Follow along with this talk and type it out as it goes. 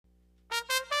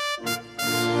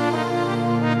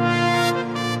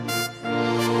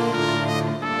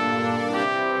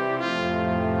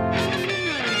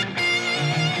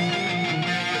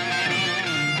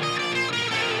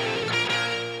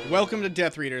Welcome to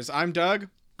Death Readers. I'm Doug.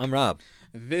 I'm Rob.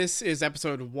 This is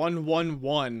episode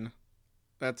 111.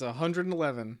 That's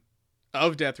 111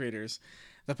 of Death Readers,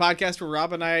 the podcast where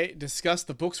Rob and I discuss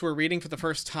the books we're reading for the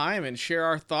first time and share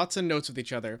our thoughts and notes with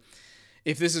each other.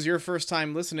 If this is your first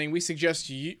time listening, we suggest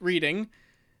reading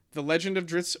The Legend of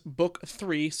Drizzt Book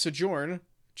 3, Sojourn,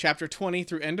 Chapter 20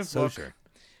 through end of book,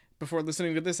 before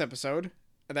listening to this episode.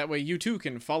 That way you too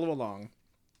can follow along.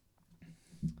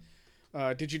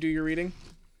 Did you do your reading?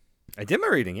 I did my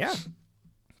reading, yeah.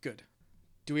 Good.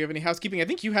 Do we have any housekeeping? I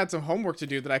think you had some homework to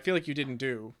do that I feel like you didn't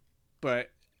do, but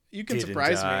you can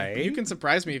surprise me. You can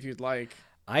surprise me if you'd like.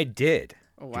 I did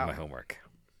do my homework.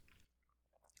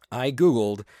 I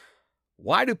Googled,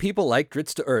 why do people like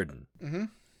Drizzt Do'Urden? Mm-hmm.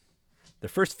 The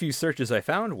first few searches I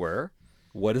found were,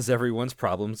 what is everyone's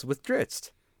problems with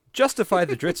Drizzt? Justify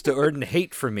the Drizzt Do'Urden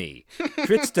hate for me.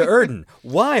 Drizzt Do'Urden,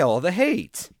 why all the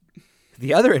hate?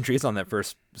 The other entries on that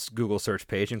first Google search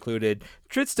page included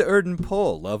Drizzt Do'Urden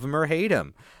pull, love him or hate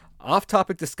him.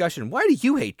 Off-topic discussion, why do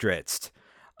you hate Drizzt?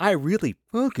 I really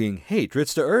fucking hate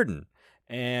Drizzt Do'Urden.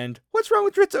 And what's wrong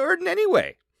with Drizzt Do'Urden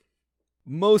anyway?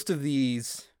 Most of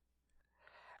these,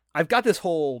 I've got this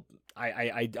whole,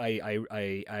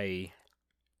 I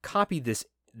copied this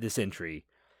entry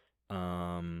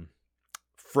from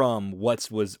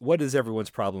what is everyone's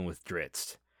problem with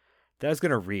Drizzt? That I was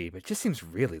going to read, but it just seems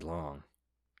really long.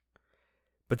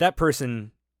 But that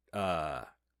person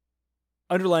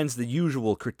underlines the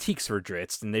usual critiques for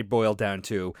Drizzt, and they boil down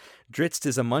to, Drizzt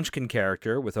is a Munchkin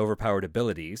character with overpowered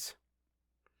abilities.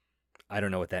 I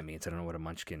don't know what that means. I don't know what a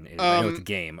Munchkin is. I know it's a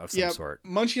game of some sort.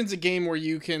 Munchkin's a game where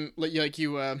you can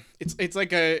it's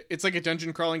like a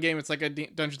dungeon crawling game. It's like a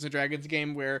Dungeons and Dragons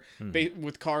game where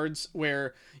with cards,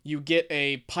 where you get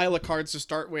a pile of cards to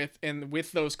start with, and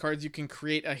with those cards you can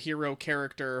create a hero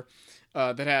character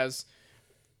that has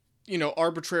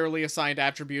arbitrarily assigned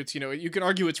attributes. You can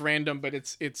argue it's random, but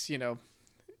it's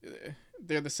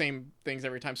they're the same things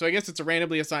every time. So I guess it's a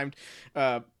randomly assigned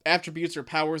attributes or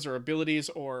powers or abilities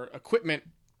or equipment,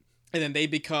 and then they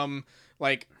become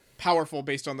like powerful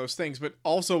based on those things. But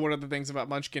also one of the things about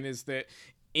Munchkin is that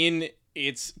in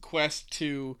its quest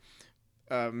to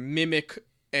mimic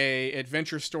a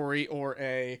adventure story or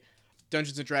a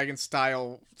Dungeons and Dragons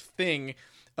style thing,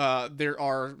 there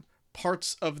are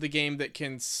parts of the game that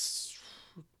can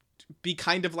be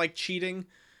kind of like cheating.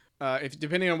 If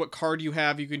depending on what card you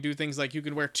have, you can do things like you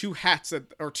can wear two hats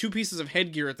or two pieces of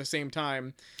headgear at the same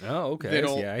time. Oh, okay.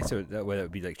 Yeah, so that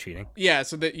would be like cheating. Yeah,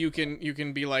 so that you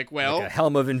can be like, well, like a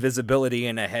helm of invisibility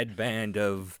and a headband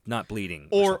of not bleeding,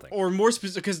 or more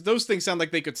specific, because those things sound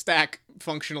like they could stack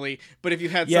functionally. But if you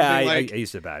had something like, I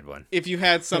used a bad one. If you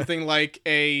had something like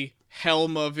a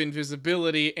helm of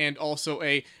invisibility and also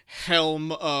a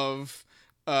helm of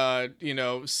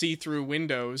see-through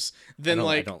windows, then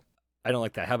I don't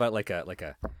like that. How about like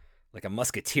a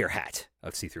musketeer hat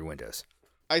of see-through windows?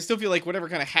 I still feel like whatever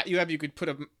kind of hat you have, you could put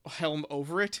a helm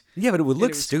over it. Yeah, but it would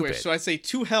look stupid. So I'd say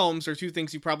two helms are two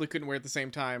things you probably couldn't wear at the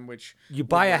same time, which... You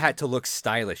buy a hat to look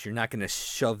stylish. You're not going to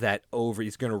shove that over.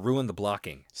 It's going to ruin the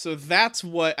blocking. So that's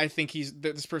what I think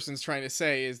this person's trying to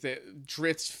say, is that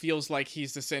Drizzt feels like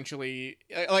he's essentially...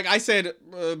 Like I said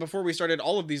before we started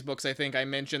all of these books, I think I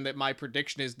mentioned that my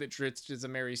prediction is that Drizzt is a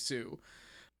Mary Sue.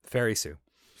 Fairy Sue,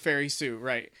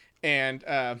 right. And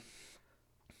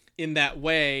in that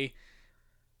way,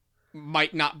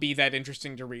 might not be that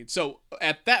interesting to read. So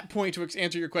at that point, to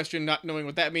answer your question, not knowing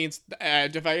what that means,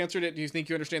 if I answered it, do you think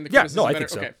you understand the criticism better? I think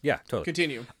so. Okay. Yeah, totally.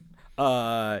 Continue.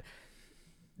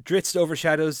 Drizzt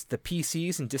overshadows the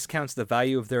PCs and discounts the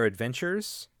value of their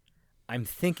adventures. I'm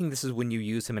thinking this is when you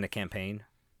use him in a campaign.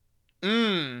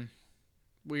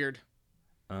 Weird.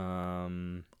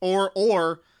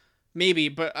 Or maybe,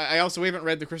 but I also haven't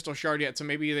read the Crystal Shard yet, so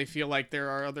maybe they feel like there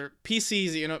are other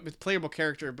PCs, with playable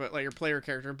character, but like your player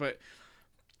character, but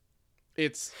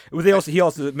it's... Well, he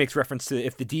also makes reference to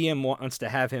if the DM wants to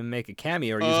have him make a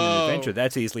cameo or use him in an adventure,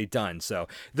 that's easily done. So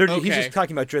he's just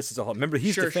talking about Drizzt as a whole. Remember,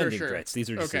 he's defending Drizzt. These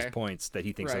are just his points that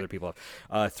he thinks other people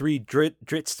have. 3,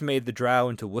 Drizzt made the drow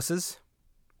into wusses.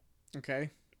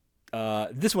 Okay.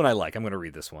 This one I like. I'm going to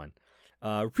read this one.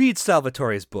 Read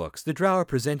Salvatore's books. The drow are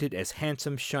presented as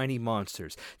handsome, shiny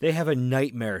monsters. They have a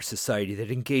nightmare society that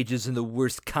engages in the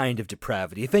worst kind of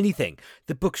depravity. If anything,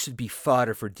 the book should be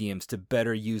fodder for DMs to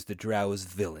better use the drow as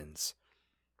villains.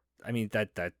 I mean,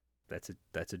 that's a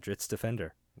Drizzt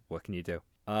defender. What can you do?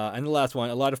 And the last one,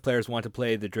 a lot of players want to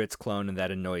play the Drizzt clone, and that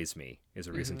annoys me, is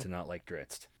a reason to not like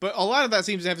Drizzt. But a lot of that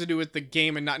seems to have to do with the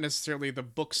game and not necessarily the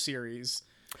book series.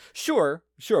 Sure.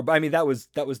 But I mean, that was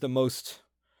the most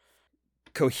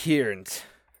coherent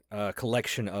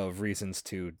collection of reasons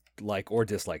to like or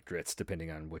dislike Dritz,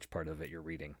 depending on which part of it you're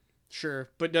reading. Sure,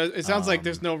 but it sounds like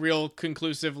there's no real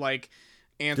conclusive like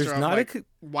answer There's of not like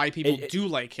why people do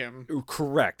like him.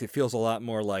 Correct. It feels a lot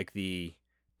more like the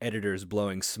editors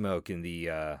blowing smoke in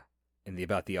the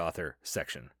about the author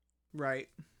section, Right.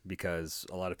 because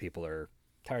a lot of people are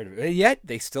tired of it. And yet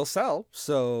they still sell.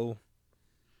 So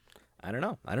I don't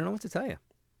know. I don't know what to tell you.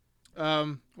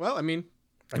 Well, I mean,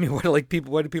 what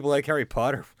do people like Harry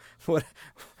Potter?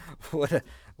 What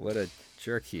a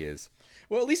jerk he is.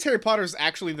 well, at least Harry Potter's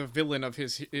actually the villain of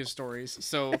his stories.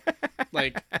 So,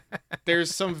 like,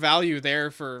 there's some value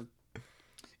there for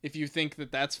if you think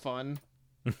that that's fun.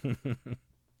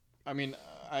 I mean,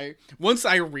 once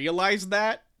I realized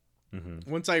that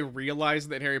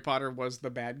Harry Potter was the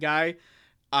bad guy,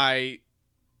 it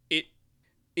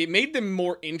made them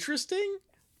more interesting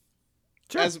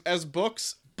as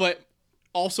books, but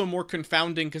also more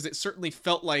confounding because it certainly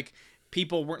felt like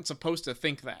people weren't supposed to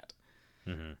think that.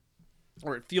 Mm-hmm.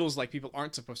 Or it feels like people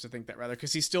aren't supposed to think that, rather,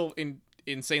 because he's still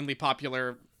insanely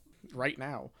popular right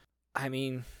now. I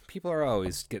mean, people are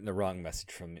always getting the wrong message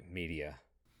from media.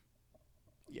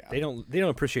 Yeah. They don't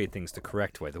appreciate things the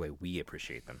correct way, the way we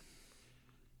appreciate them.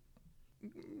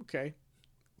 Okay.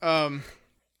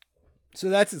 So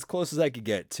that's as close as I could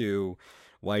get to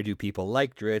why do people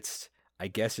like Dritz? I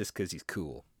guess just because he's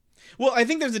cool. Well, I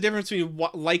think there's a difference between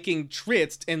liking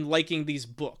Dritz and liking these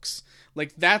books.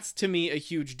 Like, that's to me a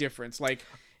huge difference. Like,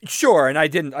 sure, and I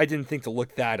didn't think to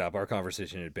look that up. Our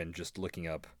conversation had been just looking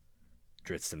up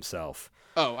Dritz himself.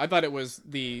 Oh, I thought it was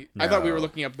I thought we were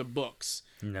looking up the books.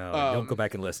 No, don't go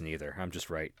back and listen either. I'm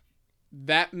just right.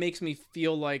 That makes me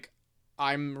feel like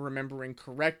I'm remembering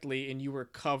correctly, and you were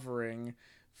covering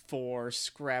for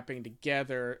scrapping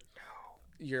together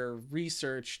your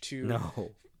research to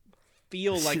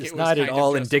feel like it was not at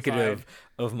all justified. indicative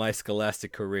of my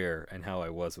scholastic career and how I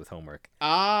was with homework.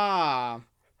 I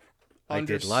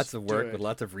did lots of work with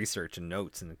lots of research and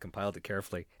notes and compiled it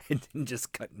carefully and didn't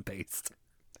just cut and paste.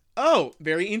 Oh,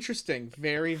 very interesting.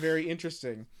 Very, very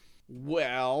interesting.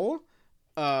 Well,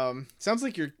 sounds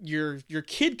like your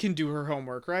kid can do her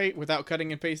homework, right? Without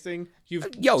cutting and pasting.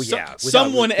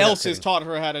 Someone else has taught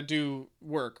her how to do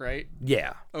work, right?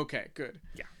 Yeah. Okay, good.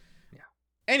 Yeah.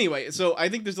 Anyway, so I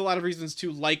think there's a lot of reasons to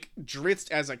like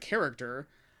Dritz as a character.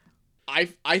 I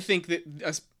think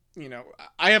that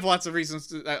I have lots of reasons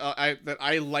that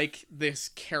I like this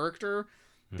character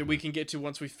that we can get to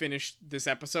once we finish this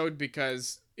episode,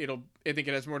 because I think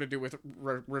it has more to do with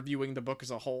reviewing the book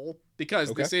as a whole,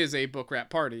 because this is a book wrap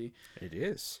party. It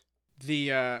is.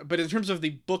 But in terms of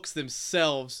the books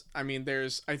themselves, I mean,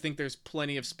 I think there's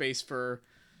plenty of space for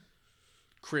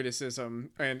criticism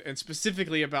and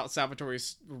specifically about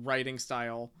Salvatore's writing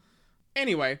style.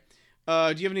 Anyway,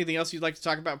 do you have anything else you'd like to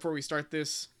talk about before we start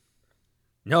this?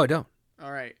 No, I don't.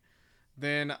 All right.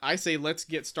 Then I say let's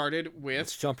get started with...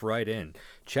 Let's jump right in.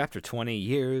 Chapter 20,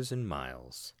 Years and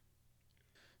Miles.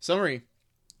 Summary.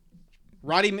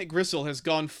 Roddy McGristle has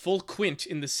gone full quint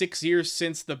in the 6 years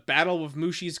since the Battle of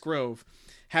Mushi's Grove.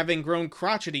 Having grown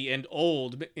crotchety and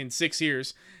old in 6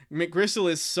 years, McGristle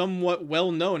is somewhat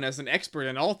well known as an expert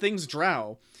in all things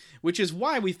drow, which is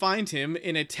why we find him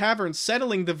in a tavern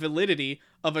settling the validity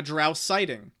of a drow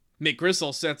sighting.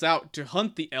 McGristle sets out to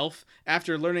hunt the elf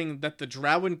after learning that the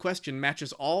drow in question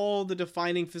matches all the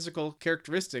defining physical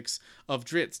characteristics of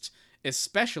Dritz,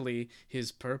 especially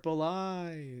his purple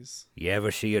eyes. You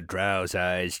ever see a drow's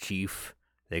eyes, Chief?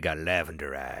 They got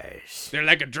lavender eyes. They're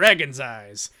like a dragon's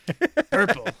eyes.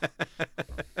 Purple.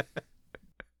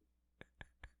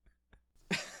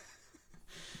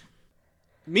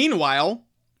 Meanwhile,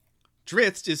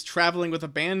 Dritz is traveling with a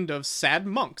band of sad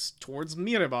monks towards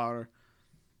Mirabar.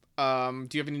 Do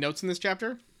you have any notes in this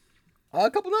chapter?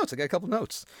 A couple notes. I got a couple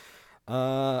notes.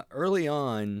 Early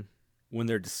on, when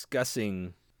they're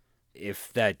discussing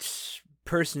if that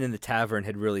person in the tavern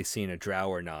had really seen a drow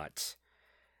or not,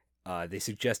 they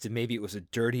suggested maybe it was a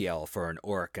dirty elf or an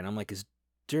orc. And I'm like, is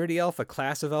dirty elf a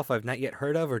class of elf I've not yet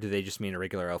heard of, or do they just mean a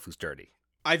regular elf who's dirty?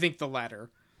 I think the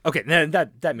latter. Okay,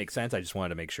 that makes sense. I just wanted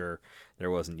to make sure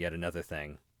there wasn't yet another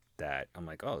thing that I'm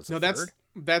like, oh, is it third?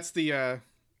 That's the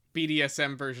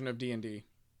BDSM version of D&D.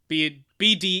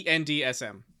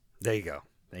 BDNDSM. There you go.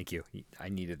 Thank you. I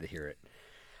needed to hear it.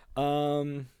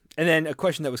 And then a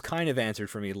question that was kind of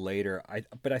answered for me later.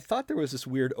 But I thought there was this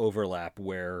weird overlap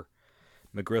where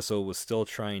McGristle was still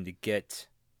trying to get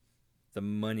the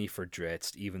money for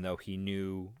Dritz, even though he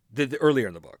knew earlier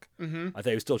in the book. Mm-hmm. I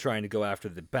thought he was still trying to go after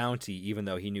the bounty, even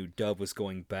though he knew Dub was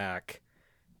going back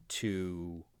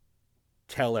to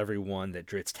tell everyone that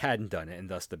Dritz hadn't done it, and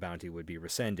thus the bounty would be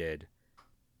rescinded.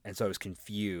 And so I was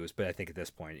confused, but I think at this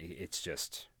point it's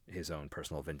just his own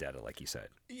personal vendetta, like you said.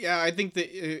 Yeah, I think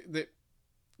that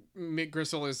Mick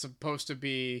Gristle is supposed to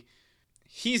be.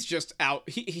 He's just out.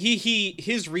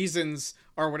 His reasons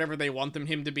are whatever they want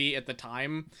him to be at the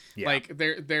time. Yeah. Like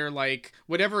they're like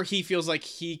whatever he feels like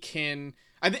he can.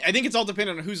 I think it's all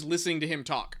dependent on who's listening to him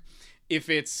talk. If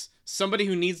it's somebody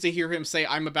who needs to hear him say,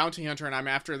 "I'm a bounty hunter and I'm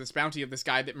after this bounty of this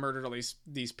guy that murdered all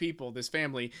these people, this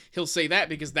family," he'll say that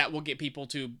because that will get people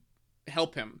to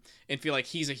help him and feel like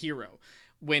he's a hero.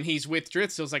 When he's with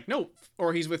Drizzt, he's like, no,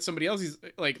 or he's with somebody else. He's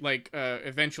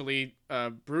eventually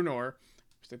Brunor.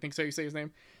 I think so. You say his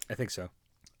name. I think so.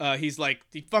 He's like,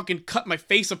 he fucking cut my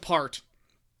face apart,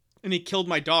 and he killed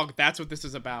my dog. That's what this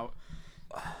is about.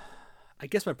 I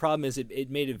guess my problem is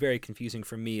it made it very confusing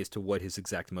for me as to what his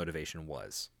exact motivation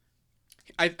was.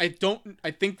 I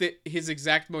think that his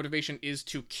exact motivation is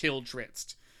to kill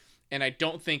Drizzt, and I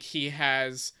don't think he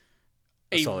has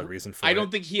a solid reason for it. I don't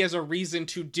think he has a reason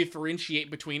to differentiate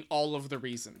between all of the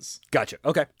reasons. Gotcha.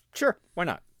 Okay. Sure. Why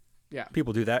not? Yeah.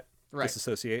 People do that. Right.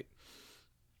 Disassociate.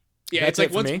 Yeah, That's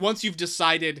it's like it once you've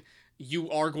decided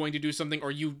you are going to do something or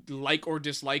you like or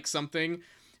dislike something,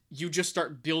 you just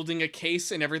start building a case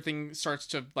and everything starts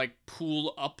to like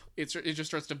pool up. It just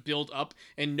starts to build up,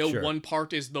 and no Sure. one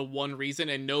part is the one reason,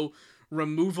 and no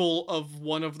removal of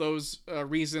one of those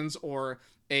reasons or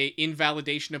a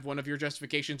invalidation of one of your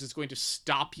justifications is going to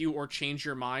stop you or change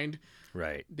your mind.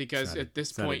 Right. Because at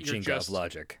this point you're Jenga just of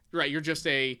logic. right. You're just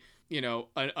an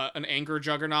anger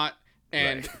juggernaut.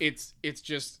 And Right. it's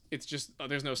just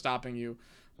there's no stopping you.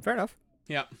 Fair enough.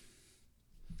 Yeah.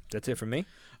 That's it from me.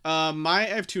 I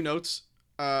have two notes.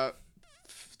 They're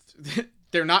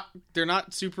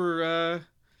not super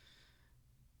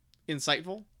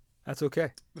insightful. That's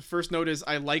okay. The first note is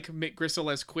I like Mick Gristle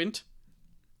as Quint.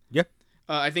 Yeah.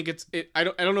 I think I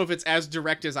don't know if it's as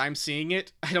direct as I'm seeing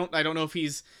it. I don't know if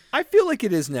he's. I feel like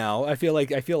it is now. I feel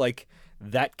like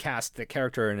that cast the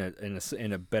character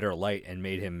in a better light and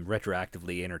made him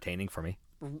retroactively entertaining for me.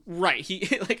 Right.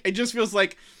 He like it just feels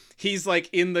like he's like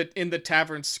in the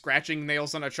tavern scratching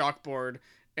nails on a chalkboard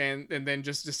and then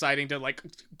just deciding to like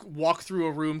walk through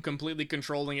a room completely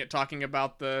controlling it, talking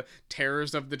about the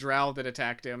terrors of the drow that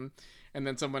attacked him, and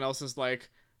then someone else is like,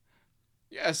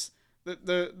 yes,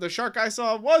 the shark I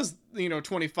saw was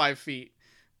 25 feet,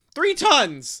 3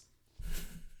 tons,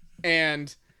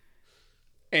 and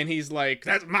he's like,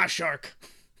 that's my shark.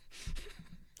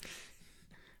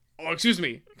 Oh, excuse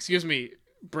me,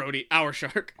 Brody, our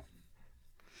shark.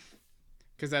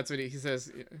 Because that's what he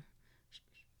says.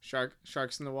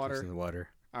 Sharks in the water. Sharks in the water.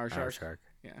 Our shark. Shark.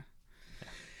 Yeah.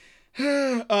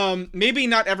 Maybe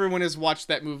not everyone has watched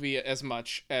that movie as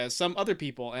much as some other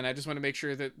people, and I just want to make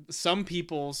sure that some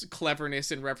people's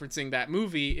cleverness in referencing that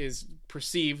movie is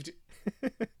perceived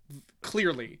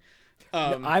clearly.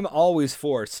 I'm always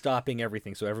for stopping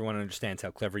everything so everyone understands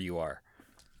how clever you are.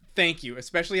 Thank you,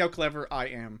 especially how clever I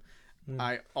am.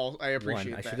 I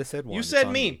appreciate that. I should have said one. You said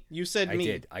me. You said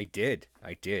me. I did.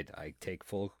 I take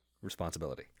full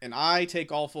responsibility. And I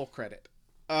take all full credit.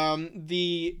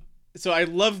 So I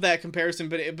love that comparison,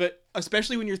 but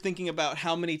especially when you're thinking about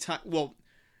how many times. Well,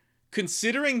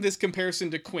 considering this comparison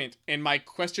to Quint and my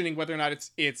questioning whether or not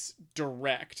it's a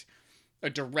direct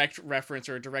reference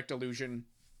or a direct allusion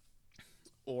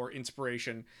or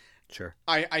inspiration. Sure.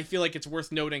 I feel like it's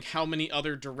worth noting how many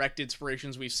other direct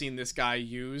inspirations we've seen this guy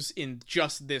use in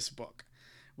just this book.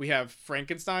 We have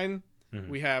Frankenstein. Mm-hmm.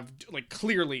 We have like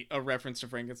clearly a reference to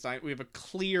Frankenstein. We have a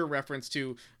clear reference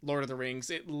to Lord of the Rings,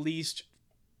 at least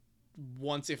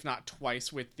once, if not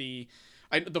twice, with the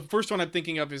first one I'm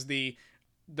thinking of is the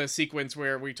sequence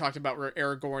where we talked about where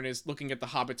Aragorn is looking at the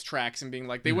Hobbit's tracks and being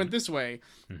like, they went this way.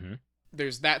 Mm-hmm.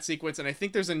 There's that sequence, and I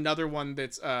think there's another one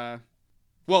that's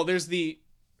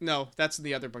no, that's in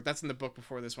the other book. That's in the book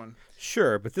before this one.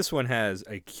 Sure, but this one has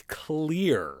a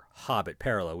clear Hobbit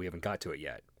parallel. We haven't got to it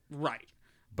yet. Right.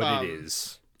 But it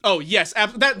is. Oh, yes.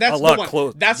 That's the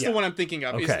one. That's the one I'm thinking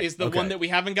of. Okay. Is the one that we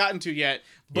haven't gotten to yet,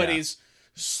 but is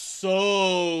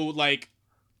so, like,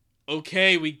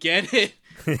 okay, we get it,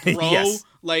 bro. Yes.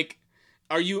 Like,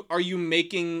 are you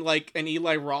making, like, an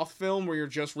Eli Roth film where you're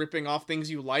just ripping off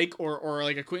things you like, or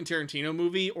like a Quentin Tarantino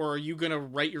movie, or are you gonna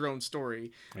write your own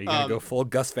story? Are you gonna go full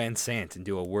Gus Van Sant and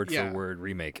do a word-for-word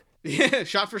remake? Yeah,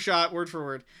 shot for shot, word for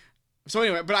word. So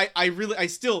anyway, but I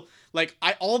still, like,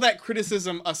 all that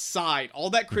criticism aside, all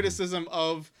that criticism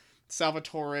of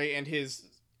Salvatore and his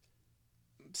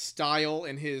style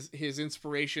and his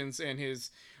inspirations and his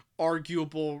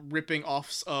arguable ripping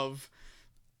offs of,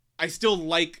 I still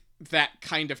like that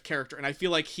kind of character, and I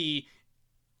feel like he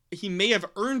may have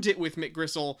earned it with Mick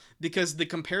Gristle because the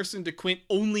comparison to Quint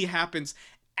only happens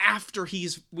after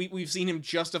we've seen him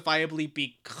justifiably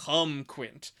become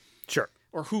Quint, Sure.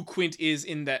 or who Quint is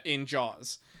in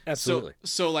Jaws. Absolutely.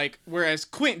 So like, whereas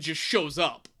Quint just shows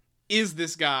up, is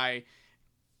this guy,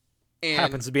 and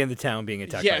Happens to be in the town being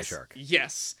attacked by a shark.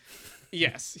 Yes.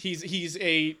 He's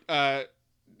a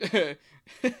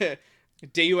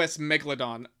Deus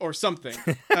Megalodon or something.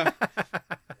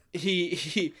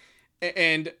 He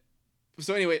and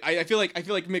so anyway, I feel like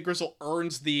Mick Gristle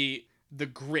earns the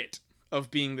grit of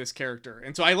being this character,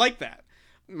 and so I like that.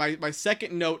 My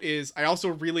second note is I also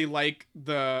really like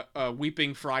the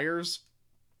Weeping Friars.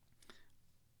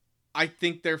 I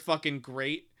think they're fucking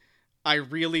great. I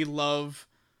really love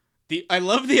the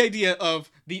idea of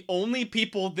the only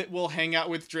people that will hang out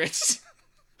with Drizzt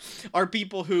are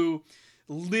people who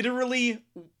literally,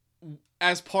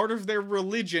 as part of their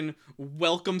religion,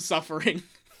 welcome suffering.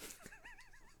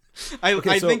 I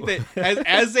think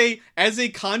that as a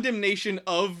condemnation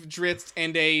of Drizzt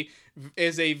and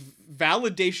as a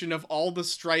validation of all the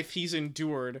strife he's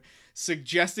endured,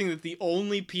 suggesting that the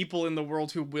only people in the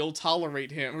world who will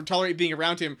tolerate him or tolerate being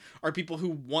around him are people who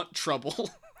want trouble.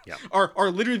 Yeah.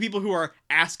 are literally people who are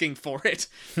asking for it.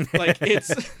 Like,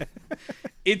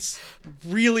 it's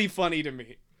really funny to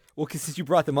me. Well, since you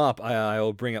brought them up,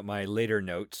 I'll bring up my later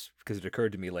notes because it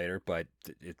occurred to me later, but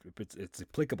it's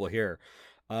applicable here.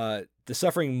 The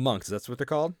Suffering Monks, that's what they're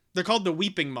called? They're called the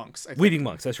Weeping Monks, I think. Weeping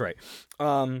Monks, that's right.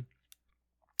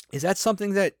 Is that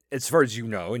something that, as far as you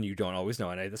know, and you don't always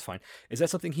know, and that's fine, is that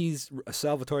something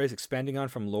Salvatore is expanding on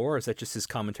from lore, or is that just his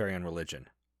commentary on religion?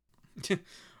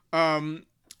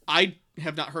 I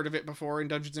have not heard of it before in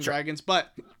Dungeons & Dragons,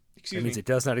 but... That means it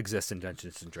does not exist in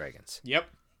Dungeons & Dragons. Yep.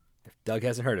 If Doug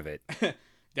hasn't heard of it.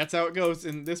 That's how it goes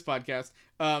in this podcast.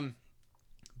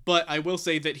 But I will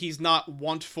say that he's not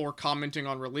wont for commenting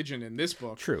on religion in this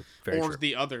book. True. Very or true.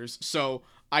 the others. So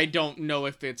I don't know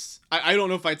if it's... I don't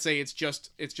know if I'd say it's just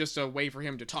a way for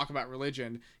him to talk about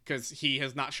religion, because he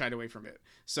has not shied away from it.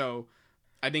 So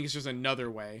I think it's just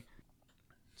another way.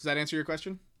 Does that answer your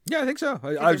question? Yeah, I think so.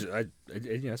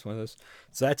 It's one of those.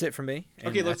 So that's it for me. And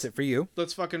okay, that's it for you.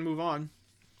 Let's fucking move on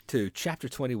to Chapter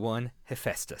 21,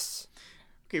 Hephaestus.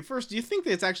 Okay, first, do you think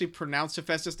that it's actually pronounced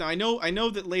Hephaestus? Now, I know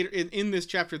that later in this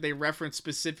chapter they reference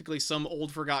specifically some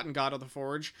old forgotten god of the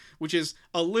Forge, which is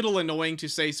a little annoying to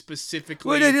say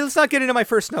specifically. Wait, let's not get into my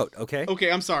first note, okay?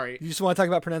 Okay, I'm sorry. You just want to talk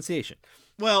about pronunciation.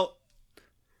 Well,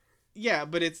 yeah,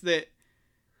 but it's that...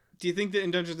 Do you think that in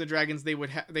Dungeons & Dragons they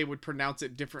would pronounce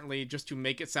it differently just to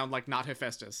make it sound like not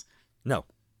Hephaestus? No.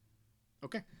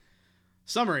 Okay.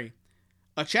 Summary.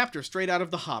 A chapter straight out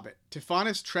of The Hobbit.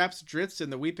 Tyrannus traps Drizzt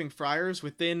and the Weeping Friars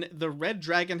within the Red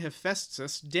Dragon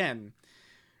Hephaestus den.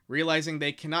 Realizing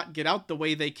they cannot get out the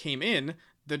way they came in,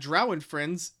 the Drow and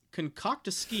friends concoct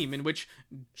a scheme in which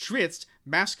Drizzt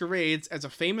masquerades as a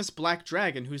famous black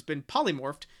dragon who's been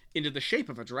polymorphed into the shape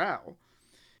of a drow,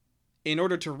 in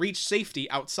order to reach safety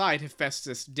outside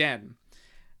Hephaestus' den.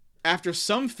 After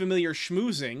some familiar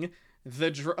schmoozing,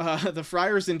 the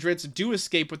friars and Drizzt do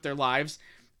escape with their lives,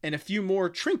 and a few more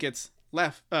trinkets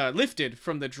lifted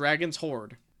from the dragon's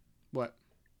hoard. What?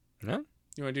 No?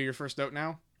 You want to do your first note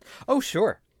now? Oh,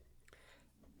 sure.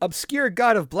 Obscure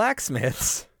god of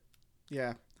blacksmiths.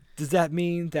 Yeah. Does that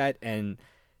mean that an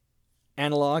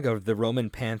analog of the Roman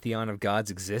pantheon of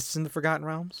gods exists in the Forgotten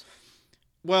Realms?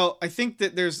 Well, I think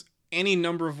that there's any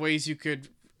number of ways you could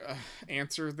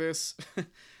answer this.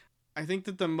 I think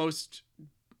that the most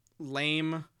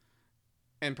lame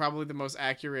and probably the most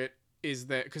accurate is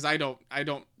that, because I don't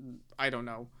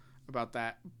know about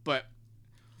that, but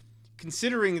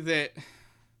considering that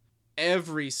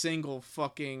every single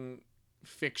fucking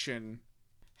fiction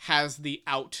has the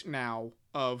out now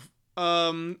of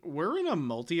we're in a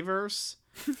multiverse.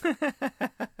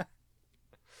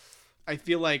 I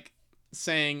feel like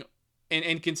saying,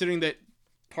 and considering that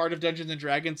part of Dungeons and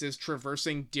Dragons is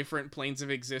traversing different planes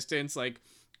of existence, like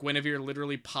Guinevere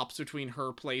literally pops between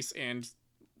her place and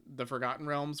the Forgotten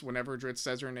Realms whenever Drizzt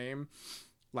says her name,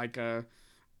 like a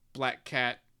black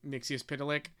cat Nixius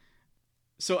Pitalik.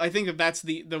 So I think that's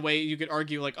the way you could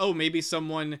argue, like, oh, maybe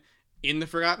someone in the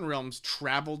Forgotten Realms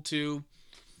traveled to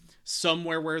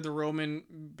somewhere where the Roman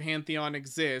pantheon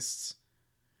exists.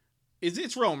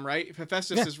 It's Rome, right?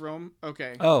 Hephaestus is Rome?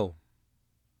 Okay. Oh.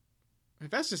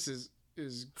 Hephaestus is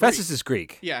Greek. Hephaestus is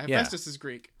Greek. Yeah, Hephaestus is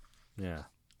Greek. Yeah.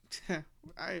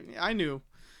 I knew.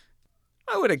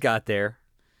 I would have got there.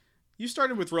 You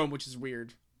started with Rome, which is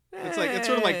weird. It's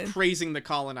sort of like praising the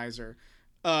colonizer.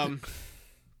 It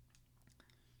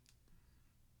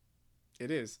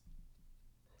is.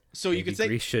 So Maybe you could say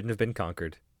Greece shouldn't have been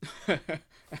conquered.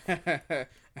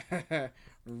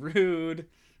 Rude.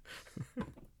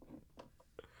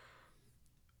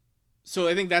 So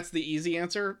I think that's the easy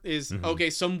answer is, okay,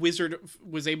 some wizard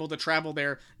was able to travel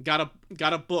there, got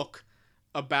a book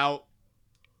about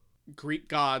Greek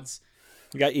gods.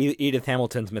 You got Edith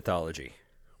Hamilton's mythology.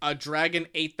 A dragon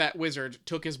ate that wizard,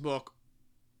 took his book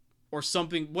or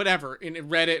something, whatever, and it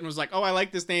read it and was like, oh, I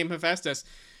like this name, Hephaestus.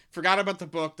 Forgot about the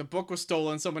book. The book was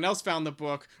stolen. Someone else found the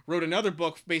book, wrote another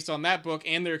book based on that book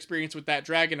and their experience with that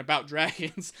dragon about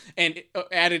dragons, and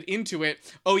added into it,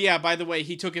 oh yeah, by the way,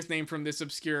 he took his name from this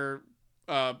obscure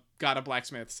god of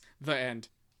blacksmiths. The end.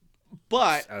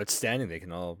 But it's outstanding. They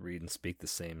can all read and speak the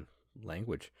same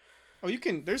language. Oh, you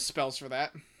can. There's spells for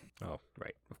that. Oh,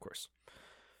 right, of course.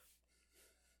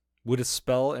 Would a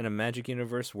spell in a magic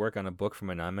universe work on a book from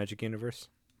a non-magic universe?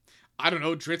 I don't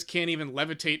know. Dritz can't even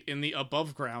levitate in the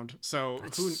above ground, so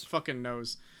who fucking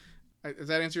knows? Does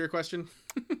that answer your question?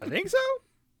 I think so.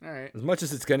 All right. As much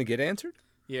as it's going to get answered.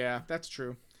 Yeah, that's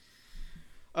true.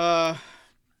 Do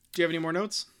you have any more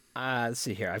notes? Let's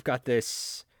see here. I've got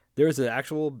this. There was an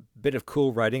actual bit of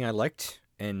cool writing I liked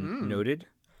and noted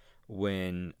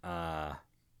when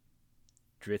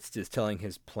Dritz is telling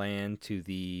his plan to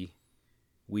the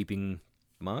Weeping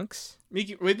Monks. We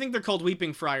think they're called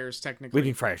Weeping Friars, technically.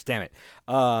 Weeping Friars, damn it.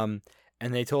 And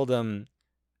they told him,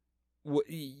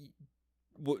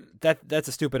 that's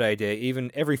a stupid idea. Even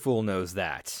every fool knows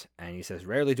that. And he says,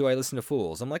 rarely do I listen to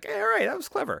fools. I'm like, hey, all right, that was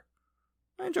clever.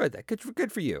 I enjoyed that.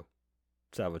 Good for you,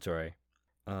 Salvatore.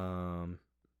 And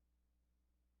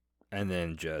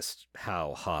then just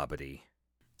how hobbity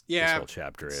this whole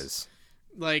chapter is.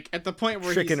 Like, at the point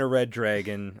where tricking a red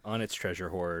dragon on its treasure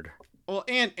hoard. Well,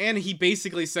 and he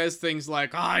basically says things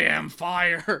like, I am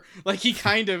fire. Like, he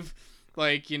kind of,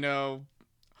 like, you know,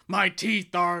 my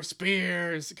teeth are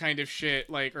spears kind of shit,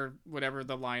 like, or whatever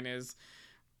the line is.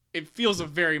 It feels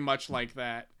very much like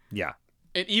that. Yeah.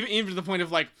 And even to the point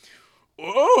of, like,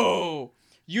 oh,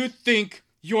 you think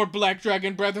your black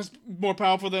dragon breath is more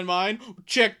powerful than mine?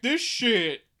 Check this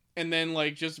shit. And then,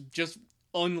 like, just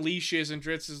unleashes, and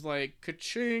Dritz is like,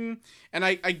 ka-ching. And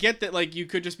I get that, like, you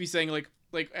could just be saying, like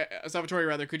Salvatore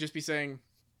rather could just be saying,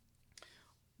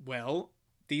 well,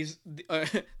 these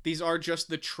are just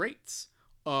the traits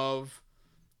of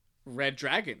red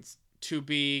dragons, to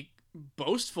be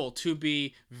boastful, to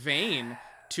be vain,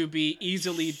 to be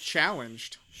easily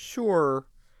challenged. Sure,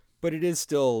 but it is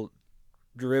still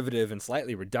derivative and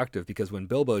slightly reductive, because when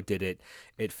Bilbo did it,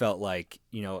 it felt like,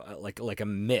 you know, like a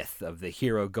myth of the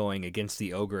hero going against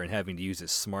the ogre and having to use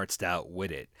his smarts to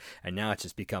outwit it. And now it's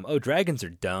just become, oh, dragons are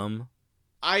dumb.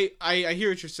 I hear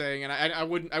what you're saying, and I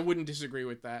wouldn't disagree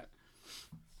with that.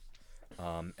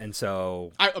 And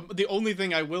so the only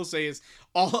thing I will say is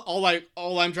all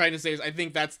I'm trying to say is I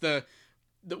think that's the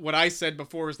what I said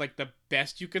before is like the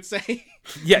best you could say.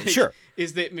 Yeah, like, sure.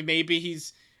 Is that maybe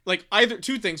he's like either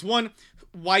two things. One,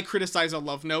 why criticize a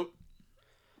love note?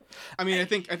 I mean, I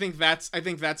think that's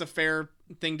a fair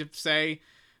thing to say.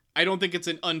 I don't think it's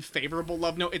an unfavorable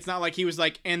love note. It's not like he was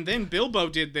like, and then Bilbo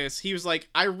did this. He was like,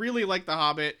 I really like The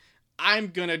Hobbit. I'm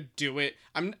gonna do it.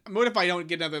 What if I don't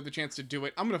get the chance to do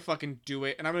it? I'm gonna fucking do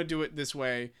it, and I'm gonna do it this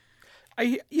way.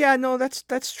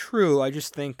 That's true. I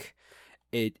just think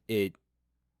it's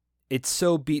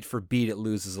so beat for beat it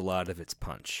loses a lot of its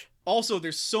punch. Also,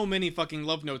 there's so many fucking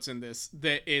love notes in this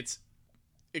that it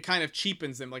kind of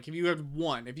cheapens them. Like if you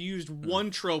used one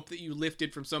trope that you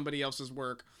lifted from somebody else's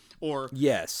work, or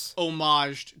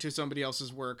homaged to somebody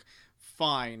else's work,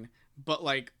 fine. But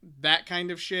like that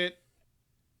kind of shit,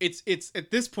 it's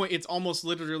at this point it's almost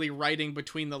literally writing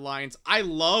between the lines. I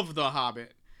love The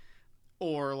Hobbit,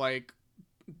 or like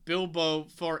Bilbo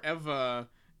forever,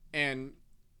 and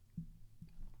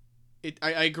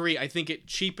I agree. I think it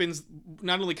cheapens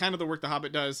not only kind of the work The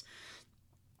Hobbit does,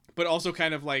 but also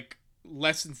kind of like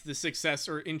lessens the success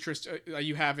or interest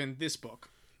you have in this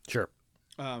book. Sure.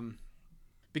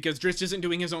 Because Drizzt isn't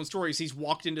doing his own stories. He's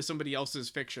walked into somebody else's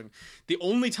fiction. The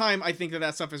only time I think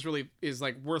that stuff is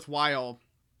like worthwhile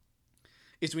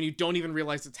is when you don't even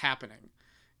realize it's happening.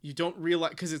 You don't realize,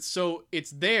 because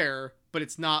it's there, but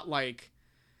it's not like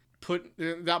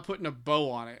not putting a bow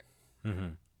on it. Mm-hmm.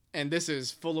 And this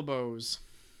is full of bows.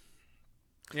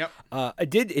 Yep. It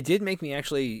did make me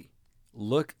actually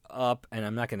look up, and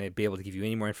I'm not going to be able to give you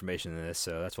any more information than this,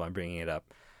 so that's why I'm bringing it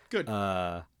up. Good.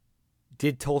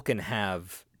 Did Tolkien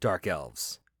have dark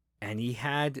elves? And he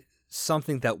had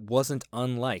something that wasn't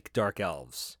unlike dark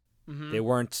elves. Mm-hmm. They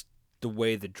weren't the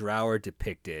way the Drow are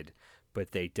depicted,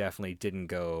 but they definitely didn't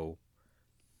go,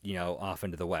 off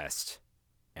into the west.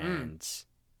 And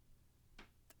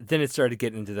then it started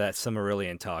getting into that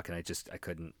Silmarillion talk, and I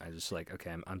couldn't. I was just like,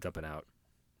 okay, I'm dumping out.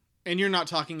 And you're not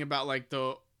talking about like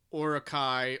the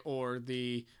Uruk-hai or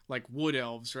the like wood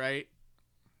elves, right?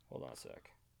 Hold on a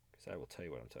sec, because I will tell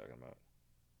you what I'm talking about.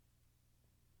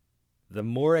 The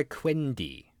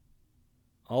Moraquendi,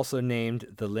 also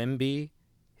named the Lembi,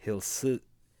 Hilsildi,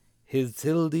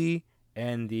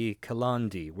 and the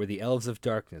Kalandi, were the elves of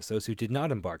darkness, those who did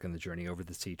not embark on the journey over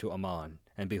the sea to Aman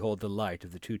and behold the light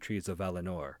of the two trees of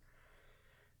Valinor.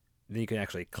 Then you can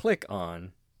actually click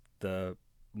on the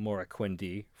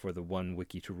Moraquendi for the one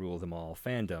wiki to rule them all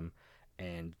fandom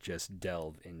and just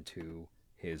delve into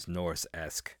his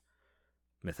Norse-esque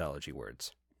mythology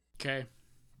words. Okay.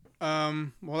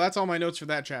 Well, that's all my notes for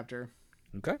that chapter.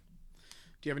 Okay.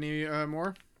 Do you have any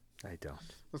more? I don't.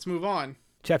 Let's move on.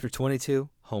 Chapter 22,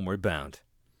 Homeward Bound.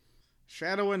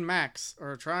 Shadow and Max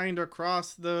are trying to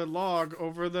cross the log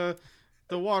over the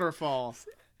waterfall.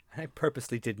 I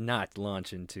purposely did not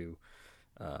launch into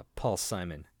Paul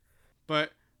Simon.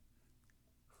 But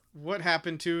what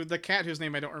happened to the cat whose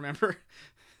name I don't remember?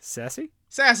 Sassy?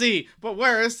 Sassy! But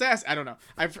where is Sassy? I don't know.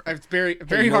 It's very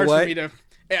you know hard what? for me to...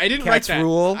 I didn't Cats write that.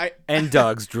 rule and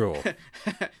dogs drool.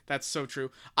 That's so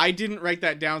true. I didn't write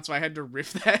that down, so I had to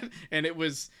riff that, and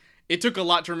it took a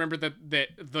lot to remember that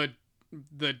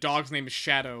the dog's name is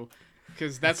Shadow,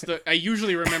 because I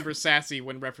usually remember Sassy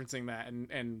when referencing that,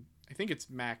 and I think it's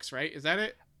Max, right? Is that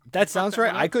it? That sounds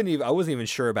right. I wasn't even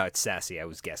sure about Sassy. I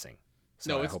was guessing.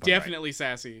 So No, it's definitely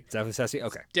Sassy. It's definitely Sassy?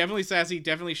 Okay. Definitely Sassy,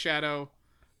 definitely Shadow.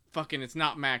 Fucking, it's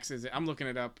not Max, is it? I'm looking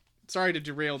it up. Sorry to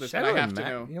derail this, Shadow but I have to and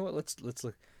know. You know what? Let's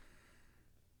look.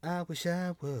 I wish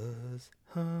I was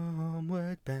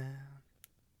homeward bound,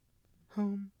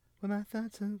 home where my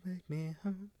thoughts will make me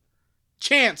home.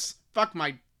 Chance! Fuck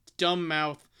my dumb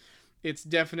mouth. It's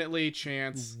definitely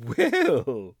Chance.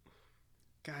 Will.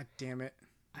 God damn it.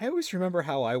 I always remember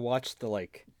how I watched the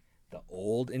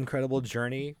old Incredible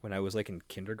Journey when I was in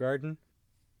kindergarten.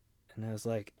 And I was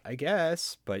like, I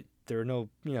guess, but there were no,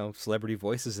 celebrity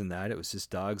voices in that. It was just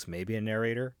dogs, maybe a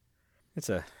narrator.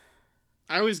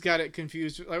 I always got it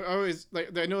confused.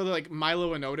 I know that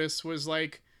Milo and Otis was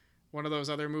one of those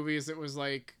other movies that was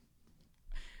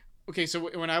okay, so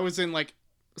when I was in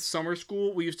summer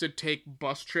school, we used to take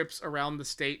bus trips around the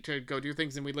state to go do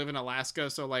things, and we live in Alaska,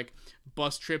 so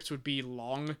bus trips would be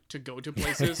long to go to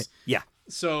places. Yeah.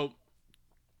 So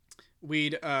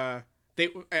we'd at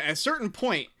a certain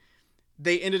point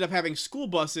they ended up having school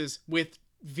buses with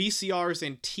VCRs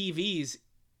and TVs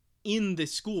in the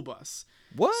school bus.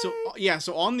 What? So yeah,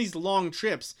 so on these long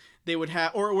trips they would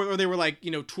have, or they were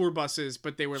tour buses,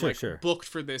 but they were Sure. booked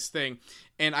for this thing.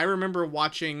 And I remember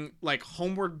watching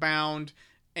Homeward Bound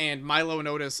and Milo and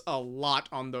Otis a lot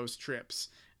on those trips.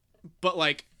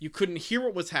 But you couldn't hear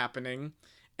what was happening,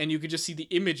 and you could just see the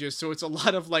images. So it's a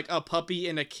lot of a puppy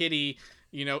and a kitty,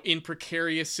 in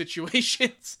precarious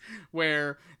situations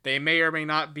where they may or may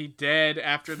not be dead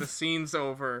after the scene's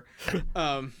over.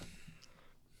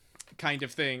 Kind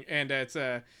of thing. And it's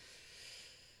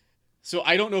so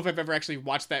I don't know if I've ever actually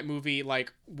watched that movie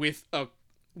with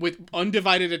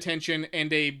undivided attention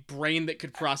and a brain that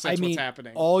could process what's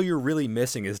happening. All you're really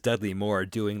missing is Dudley Moore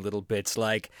doing little bits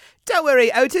like, "Don't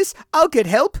worry, Otis, I'll get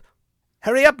help.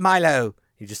 Hurry up, Milo."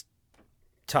 He's just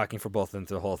talking for both of them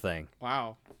through the whole thing.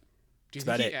 Wow. Do you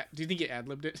think he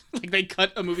ad-libbed it? They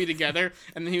cut a movie together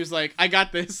and then he was like, "I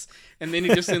got this," and then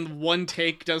he just in one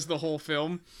take does the whole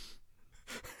film.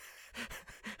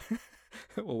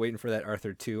 We're waiting for that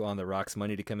Arthur 2 on the Rocks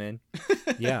money to come in.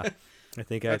 Yeah, I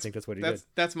think that's what he did.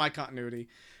 That's my continuity.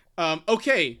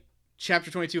 Okay, chapter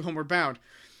 22, Homeward Bound.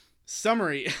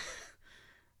 Summary.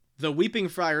 The Weeping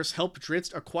Friars help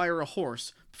Drizzt acquire a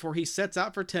horse before he sets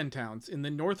out for Ten Towns in the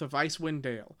north of Icewind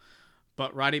Dale.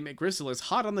 But Roddy McGristle is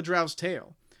hot on the drow's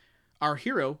tail. Our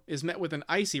hero is met with an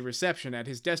icy reception at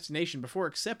his destination before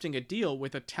accepting a deal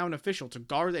with a town official to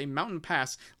guard a mountain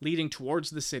pass leading towards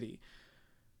the city,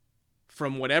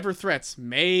 from whatever threats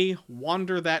may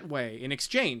wander that way, in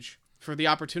exchange for the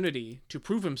opportunity to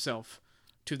prove himself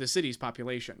to the city's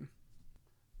population.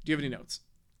 Do you have any notes?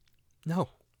 No.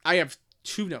 I have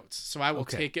 2 notes, so I will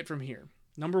take it from here.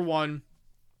 Number 1,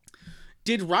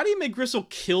 did Roddy McGristle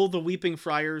kill the Weeping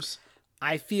Friars?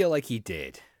 I feel like he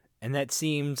did, and that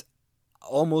seems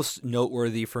almost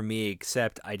noteworthy for me,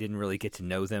 except I didn't really get to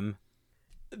know them.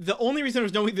 The only reason it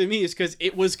was noteworthy to me is because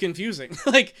it was confusing.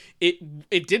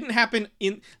 It didn't happen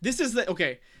in... This is the...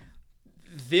 Okay.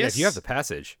 This... Yeah, you have the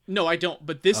passage. No, I don't,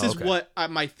 but this is what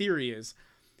my theory is.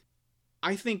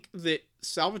 I think that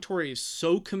Salvatore is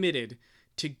so committed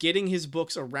to getting his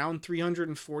books around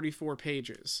 344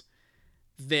 pages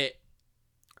that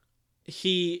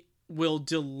he will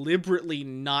deliberately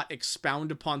not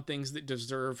expound upon things that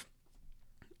deserve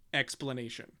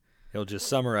explanation. He'll just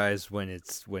summarize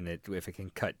if it can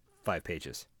cut 5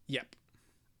 pages. Yep.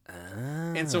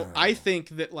 And so I think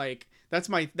that, like, that's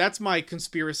my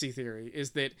conspiracy theory,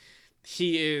 is that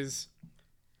he is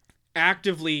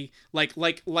actively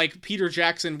like Peter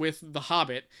Jackson with The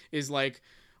Hobbit is like,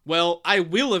 well, I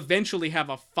will eventually have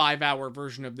a 5-hour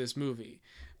version of this movie,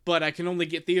 but I can only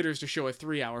get theaters to show a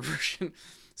 3-hour version.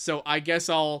 So I guess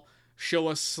I'll show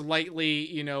a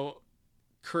slightly,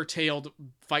 curtailed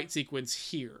fight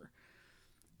sequence here.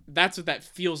 That's what that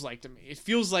feels like to me. It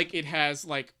feels like it has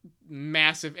like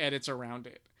massive edits around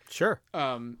it. Sure.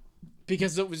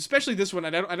 Because it was, especially this one,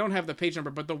 I don't have the page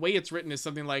number, but the way it's written is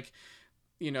something like,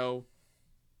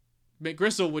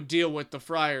 McGristle would deal with the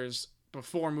friars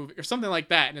before moving, or something like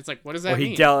that. And it's like, what does that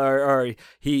mean?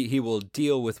 He will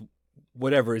deal with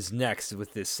whatever is next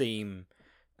with the same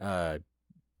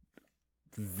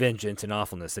vengeance and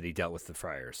awfulness that he dealt with the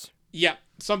friars. Yeah,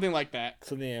 something like that.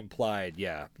 Something implied,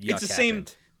 yeah. It's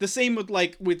the same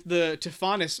with the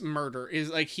Tyrphanus murder,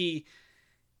 is like he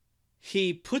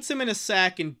puts him in a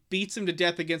sack and beats him to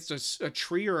death against a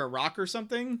tree or a rock or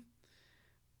something.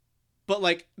 But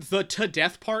like the to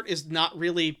death part is not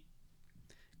really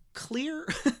clear.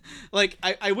 Like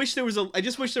I wish there was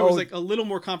like a little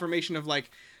more confirmation of like,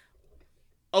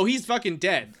 oh, he's fucking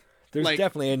dead. There's like,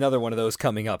 definitely another one of those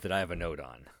coming up that I have a note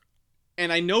on.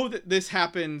 And I know that this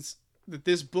happens, that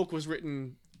this book was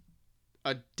written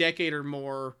a decade or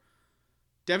more,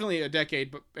 definitely a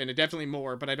decade, and definitely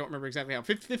more, but I don't remember exactly how.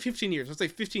 15 years, let's say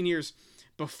 15 years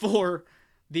before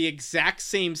the exact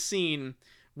same scene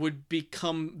would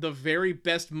become the very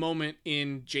best moment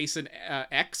in Jason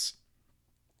X.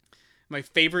 My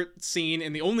favorite scene,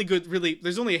 and the only good, really,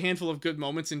 there's only a handful of good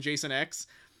moments in Jason X.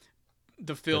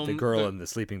 The film, with the girl in the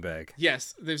sleeping bag.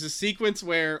 Yes, there's a sequence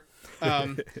where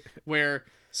where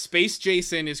Space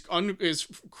Jason is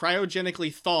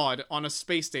cryogenically thawed on a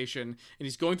space station, and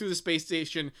he's going through the space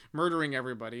station murdering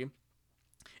everybody.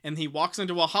 And he walks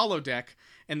into a holodeck,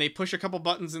 and they push a couple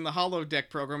buttons in the holodeck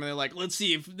program, and they're like, let's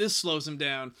see if this slows him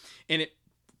down. And it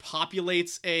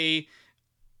populates a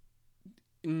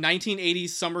 1980s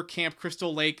summer camp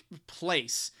Crystal Lake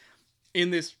place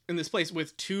in this place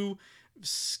with two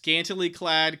scantily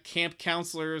clad camp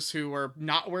counselors who are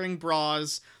not wearing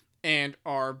bras and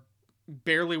are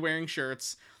barely wearing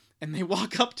shirts. And they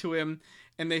walk up to him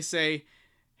and they say,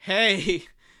 hey,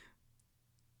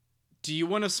 do you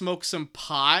want to smoke some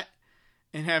pot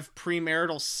and have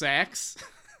premarital sex?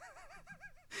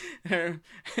 And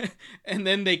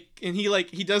then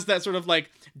he does that sort of like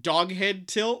dog head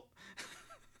tilt.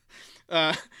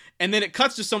 And then it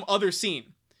cuts to some other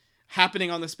scene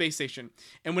happening on the space station.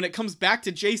 And when it comes back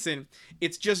to Jason,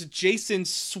 it's just Jason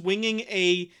swinging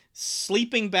a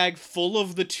sleeping bag full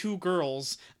of the two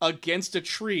girls against a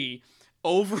tree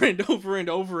over and over and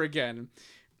over again.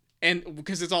 And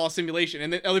because it's all a simulation.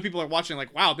 And then other people are watching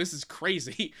like, wow, this is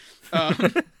crazy.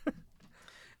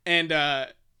 And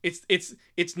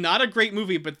it's not a great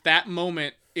movie, but that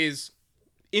moment is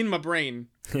in my brain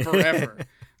forever.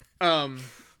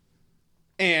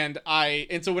 And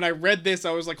so when I read this,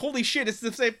 I was like, holy shit, it's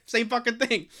the same fucking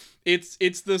thing.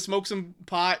 It's the smoke some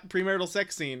pot premarital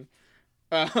sex scene.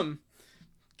 God,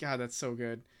 that's so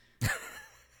good.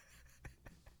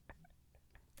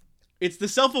 It's the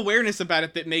self-awareness about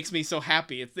it that makes me so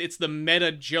happy. It's the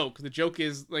meta joke. The joke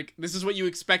is like, this is what you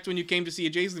expect when you came to see a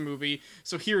Jason movie,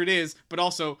 so here it is, but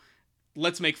also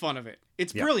let's make fun of it.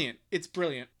 It's brilliant. It's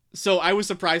brilliant. So I was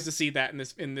surprised to see that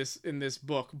in this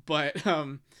book, but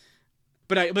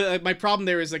my problem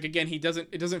there is like, again, it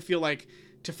doesn't feel like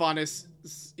Tyrphanus'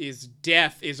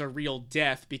 death is a real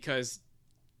death, because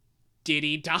did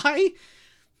he die?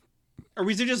 Or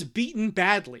was he just beaten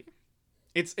badly?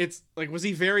 It's like, was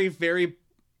he very, very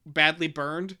badly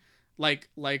burned like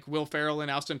Will Ferrell and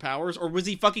Austin Powers, or was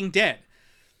he fucking dead?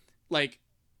 Like,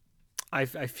 I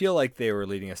feel like they were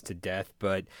leading us to death,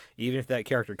 but even if that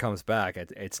character comes back,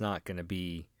 it's not going to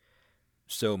be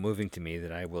so moving to me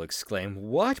that I will exclaim,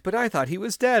 what? But I thought he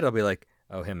was dead. I'll be like,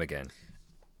 oh, him again.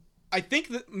 I think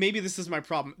that maybe this is my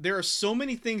problem. There are so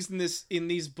many things in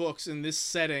these books, in this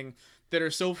setting, that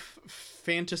are so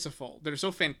fanciful, that are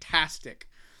so fantastic,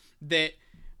 that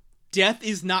death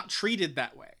is not treated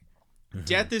that way. Mm-hmm.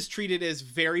 Death is treated as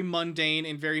very mundane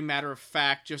and very matter of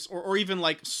fact, or even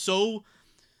like so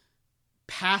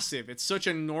passive. It's such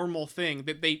a normal thing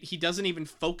that he doesn't even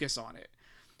focus on it.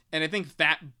 And I think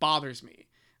that bothers me,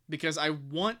 because I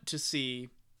want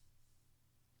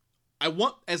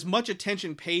as much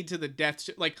attention paid to the deaths,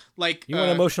 like you want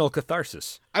emotional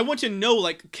catharsis. I want to know,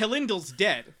 like, Kalindal's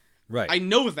dead. Right. I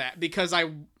know that because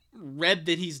I read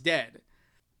that he's dead.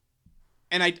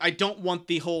 And I don't want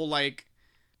the whole, like,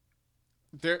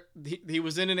 he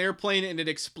was in an airplane and it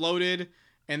exploded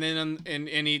And then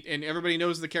and everybody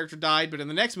knows the character died, but in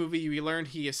the next movie you learned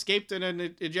he escaped in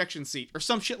an ejection seat or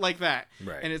some shit like that.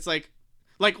 Right. And it's like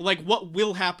what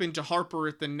will happen to Harper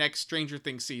at the next Stranger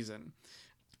Things season?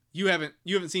 You haven't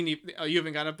seen you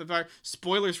haven't got up the fire.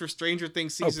 Spoilers for Stranger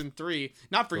Things season 3,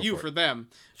 not for you, for them.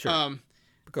 Sure.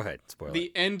 Go ahead, spoil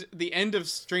the it. The end of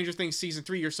Stranger Things season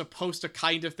 3, you're supposed to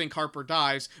kind of think Harper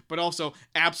dies, but also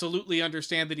absolutely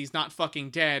understand that he's not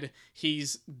fucking dead.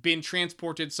 He's been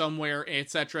transported somewhere,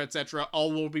 etc., etc.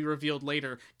 All will be revealed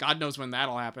later. God knows when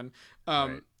that'll happen.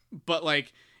 Right. But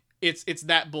like, it's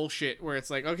that bullshit where it's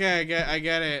like, okay, I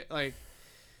get it. Like,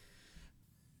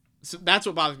 so that's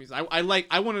what bothers me. I want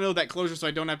to know that closure, so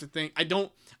I don't have to think.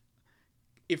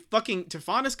 If fucking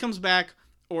Tifanis comes back,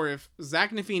 or if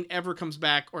Zach Nafeen ever comes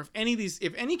back, or if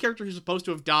any character who's supposed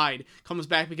to have died comes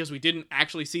back because we didn't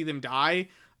actually see them die,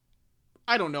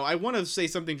 I don't know. I want to say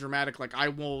something dramatic like I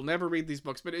will never read these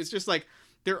books, but it's just like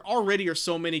there already are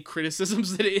so many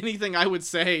criticisms that anything I would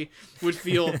say would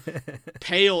feel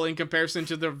pale in comparison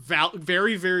to the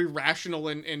very, very rational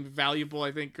and valuable,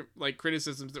 I think, like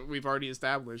criticisms that we've already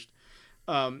established.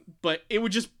 But it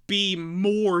would just be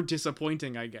more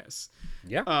disappointing, I guess.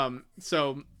 Yeah.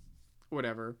 So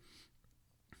whatever.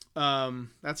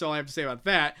 That's all I have to say about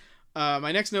that.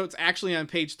 My next note's actually on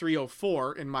page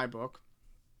 304 in my book.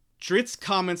 Drizzt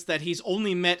comments that he's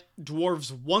only met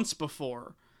dwarves once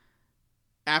before,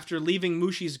 after leaving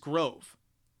Mushi's Grove.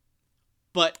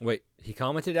 But wait, he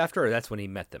commented after, or that's when he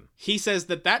met them? He says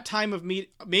that time of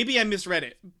maybe I misread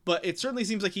it, but it certainly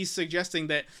seems like he's suggesting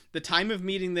that the time of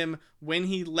meeting them when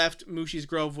he left Mushi's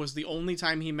Grove was the only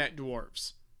time he met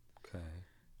dwarves. Okay.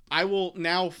 I will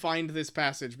now find this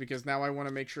passage because now I want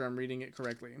to make sure I'm reading it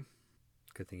correctly.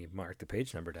 Good thing you marked the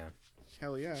page number down.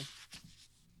 Hell yeah.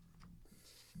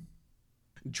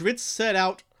 Drizzt set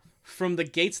out from the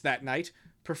gates that night,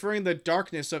 preferring the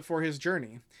darkness for his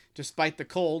journey. Despite the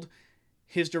cold,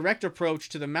 his direct approach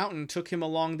to the mountain took him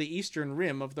along the eastern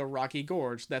rim of the rocky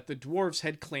gorge that the dwarves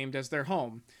had claimed as their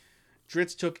home.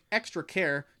 Drizzt took extra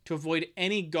care to avoid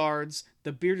any guards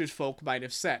the bearded folk might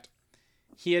have set.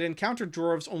 He had encountered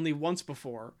dwarves only once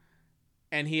before,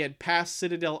 and he had passed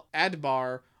Citadel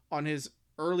Adbar on his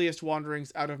earliest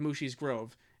wanderings out of Mushi's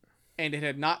Grove, and it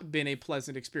had not been a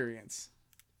pleasant experience.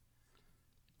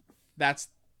 That's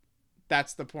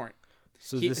the point.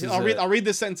 So I'll read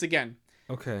this sentence again.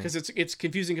 Okay. Because it's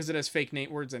confusing because it has fake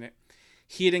words in it.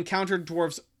 He had encountered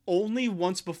dwarves only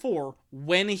once before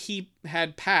when he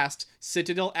had passed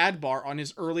Citadel Adbar on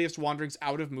his earliest wanderings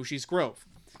out of Mushi's Grove.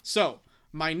 So,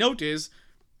 my note is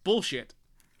bullshit.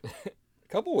 A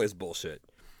couple ways bullshit.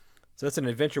 So that's an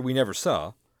adventure we never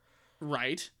saw.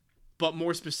 Right. But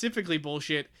more specifically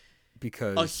bullshit.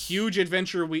 Because a huge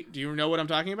adventure do you know what I'm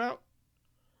talking about?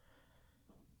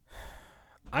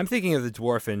 I'm thinking of the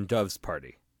dwarf in Dove's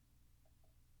party.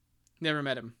 Never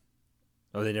met him.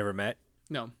 Oh, they never met?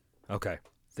 No. Okay.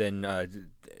 Then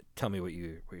tell me what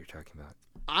you're talking about.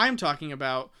 I'm talking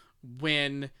about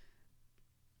when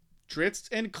Drizzt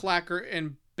and Clacker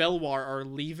and Belwar are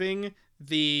leaving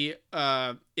the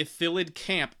Ithilid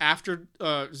camp after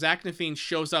Zach Nafeen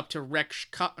shows up to wreck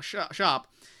shop.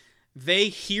 They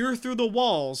hear through the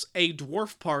walls a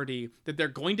dwarf party that they're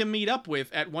going to meet up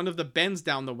with at one of the bends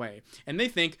down the way. And they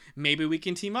think, maybe we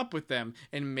can team up with them.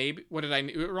 And maybe... What, did I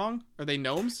do it wrong? Are they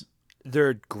gnomes?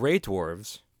 They're gray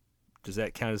dwarves. Does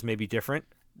that count as maybe different?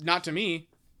 Not to me.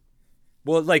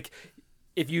 Well, like,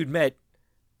 if you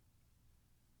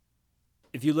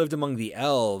lived among the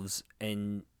elves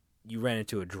and you ran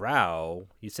into a drow,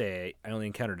 you'd say, I only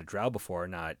encountered a drow before,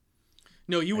 not...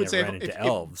 No, you would say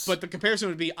elves. But the comparison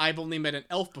would be I've only met an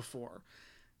elf before.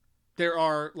 There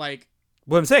are like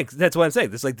what I'm saying. That's what I'm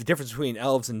saying. There's like the difference between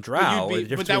elves and drow, or the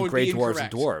difference between gray dwarves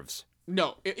and dwarves.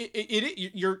 No,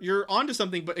 you're onto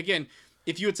something. But again,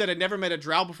 if you had said I'd never met a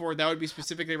drow before, that would be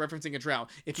specifically referencing a drow.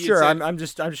 If you sure, said, I'm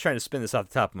just trying to spin this off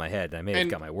the top of my head. I may have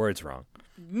got my words wrong.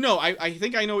 No, I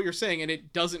think I know what you're saying, and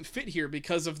it doesn't fit here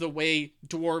because of the way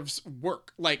dwarves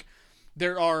work. Like,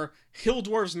 there are hill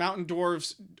dwarves, mountain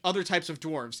dwarves, other types of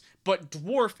dwarves, but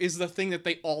dwarf is the thing that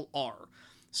they all are.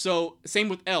 So, same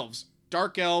with elves.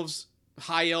 Dark elves,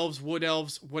 high elves, wood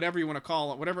elves, whatever you want to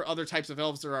call it, whatever other types of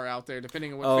elves there are out there,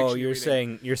 depending on what fiction you're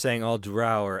reading. You're saying all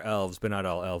drow are elves, but not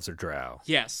all elves are drow.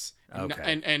 Yes.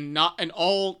 Okay. And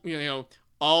all,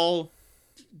 all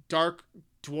dark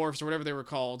dwarfs or whatever they were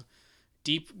called,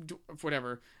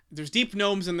 whatever. There's deep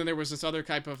gnomes, and then there was this other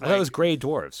type of... I thought it was gray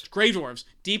dwarves. Gray dwarves.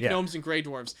 Deep gnomes and gray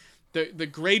dwarves. The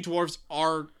gray dwarves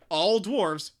are all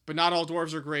dwarves, but not all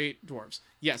dwarves are gray dwarves.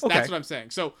 Yes, okay. That's what I'm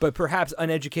saying. So, but perhaps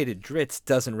uneducated Drizzt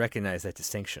doesn't recognize that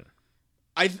distinction.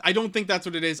 I don't think that's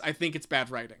what it is. I think it's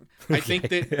bad writing. I think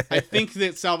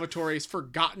that Salvatore's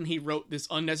forgotten he wrote this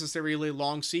unnecessarily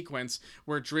long sequence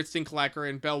where Drizzt and Clacker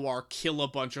and Belwar kill a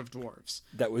bunch of dwarves.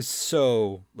 That was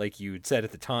so, like you'd said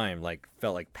at the time, like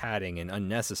felt like padding and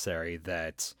unnecessary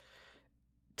that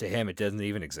to him it doesn't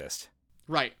even exist.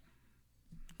 Right.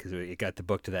 Because it got the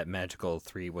book to that magical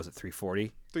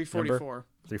 340? 344.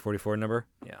 344 number?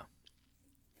 Yeah.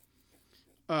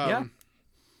 Yeah.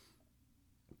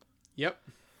 Yep.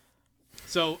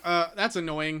 So that's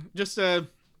annoying. Just and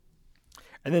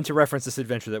then to reference this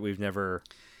adventure that we've never.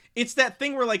 It's that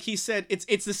thing where, like he said,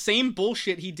 it's the same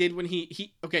bullshit he did when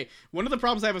he. Okay, one of the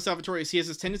problems I have with Salvatore is he has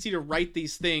this tendency to write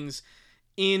these things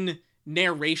in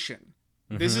narration.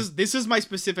 Mm-hmm. This is my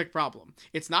specific problem.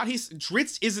 It's not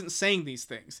Drizzt isn't saying these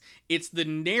things. It's the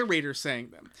narrator saying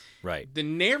them. Right. The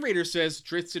narrator says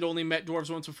Drizzt had only met dwarves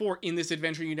once before in this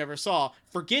adventure you never saw,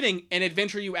 forgetting an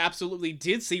adventure you absolutely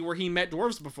did see where he met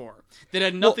dwarves before that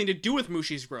had nothing to do with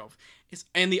Mushi's Grove.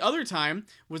 And the other time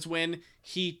was when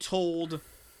he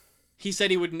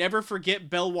said he would never forget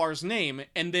Belwar's name,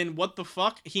 and then what the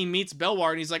fuck? He meets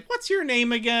Belwar and he's like, "What's your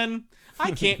name again?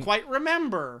 I can't quite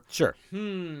remember." Sure.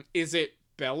 Is it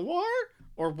Belwar?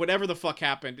 Or whatever the fuck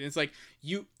happened. And it's like,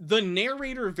 the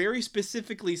narrator very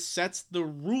specifically sets the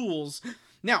rules.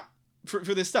 Now, for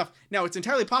this stuff. Now, it's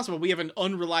entirely possible we have an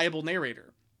unreliable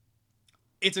narrator.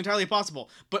 It's entirely possible.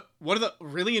 But one of the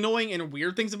really annoying and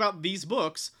weird things about these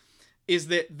books is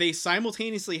that they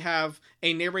simultaneously have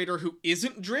a narrator who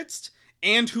isn't Drizzt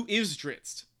and who is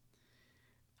Drizzt.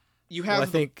 You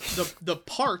have the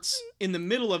parts in the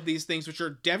middle of these things, which are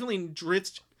definitely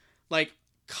Drizzt, like,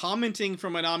 commenting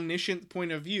from an omniscient point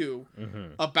of view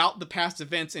about the past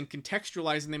events and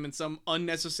contextualizing them in some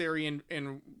unnecessary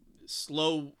and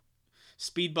slow,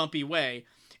 speed bumpy way.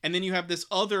 And then you have this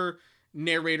other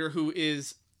narrator who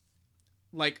is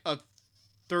like a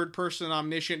third person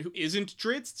omniscient who isn't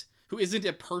Drizzt, who isn't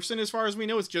a person as far as we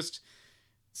know. It's just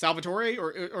Salvatore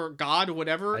or God or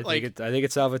whatever. I think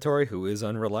it's Salvatore who is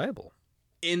unreliable.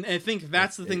 And I think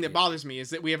that's the thing that bothers me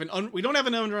is that we don't have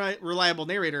an unreliable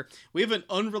narrator. We have an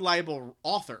unreliable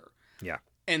author. Yeah.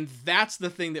 And that's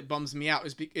the thing that bums me out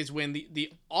is when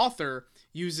the author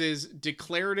uses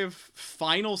declarative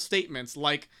final statements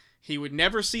like he would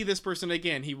never see this person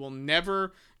again. He will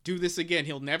never do this again.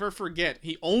 He'll never forget.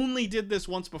 He only did this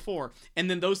once before. And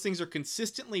then those things are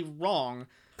consistently wrong.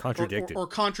 Contradicted. Or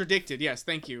contradicted. Yes,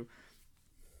 thank you.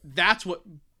 That's what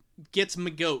gets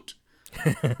me goat.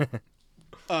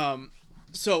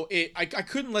 So I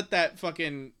couldn't let that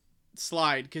fucking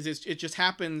slide because it just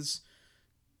happens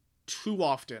too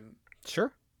often.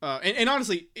 Sure. And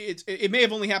honestly, it may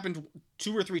have only happened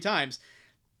 2 or 3 times,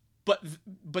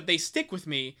 but they stick with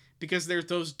me because there's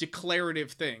those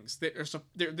declarative things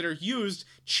that are used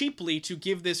cheaply to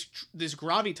give this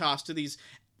gravitas to these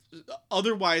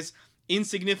otherwise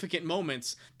insignificant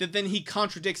moments that then he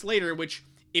contradicts later, which,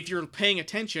 if you're paying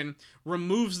attention,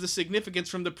 removes the significance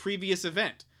from the previous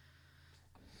event.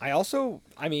 I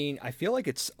feel like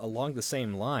it's along the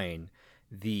same line,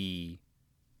 the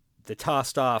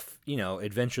tossed off,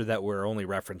 adventure that we're only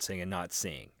referencing and not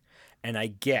seeing. And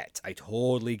I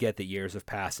totally get that years have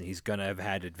passed and he's gonna have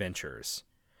had adventures.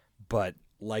 But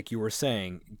like you were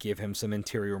saying, give him some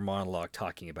interior monologue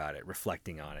talking about it,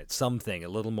 reflecting on it, something a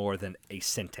little more than a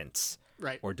sentence.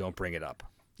 Right. Or don't bring it up.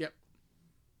 Yep.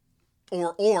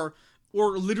 Or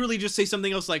literally just say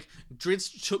something else like,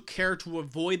 Drizzt took care to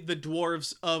avoid the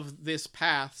dwarves of this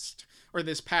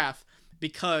path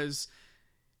because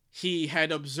he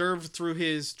had observed through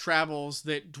his travels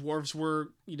that dwarves were,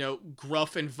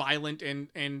 gruff and violent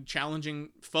and challenging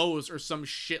foes or some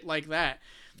shit like that.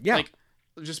 Yeah. Like,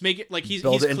 just make it like he's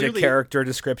build it clearly, into character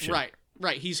description.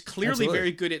 Right. He's clearly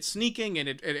very good at sneaking and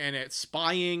at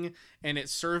spying and at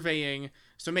surveying.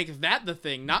 So make that the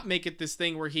thing, not make it this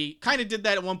thing where he kind of did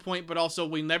that at one point, but also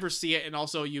we never see it, and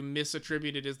also you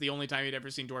misattribute it as the only time he'd ever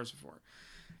seen dwarves before.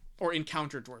 Or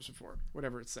encountered dwarves before,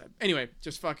 whatever it said. Anyway,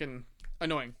 just fucking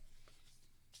annoying.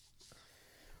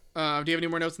 Do you have any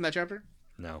more notes in that chapter?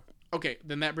 No. Okay,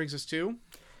 then that brings us to...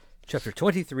 Chapter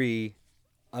 23,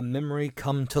 A Memory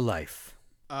Come to Life.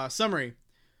 Summary.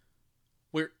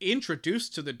 We're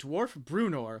introduced to the dwarf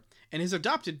Bruenor and his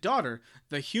adopted daughter,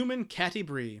 the human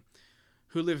Catti-brie,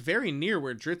 who live very near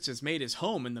where Drizzt has made his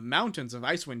home in the mountains of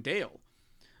Icewind Dale.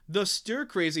 The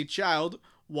stir-crazy child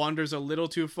wanders a little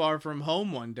too far from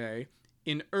home one day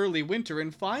in early winter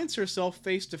and finds herself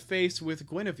face to face with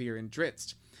Guinevere and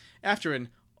Drizzt. After an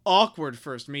awkward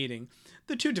first meeting,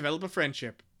 the two develop a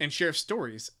friendship and share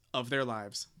stories of their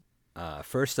lives.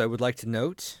 First, I would like to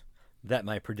note that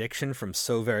my prediction from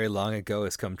so very long ago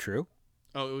has come true.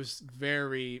 Oh, it was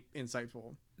very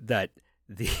insightful. That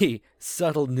the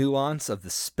subtle nuance of the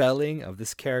spelling of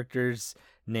this character's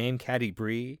name, Caddy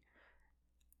Bree,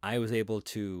 I was able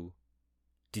to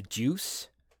deduce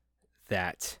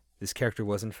that this character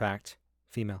was in fact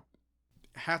female.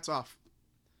 Hats off.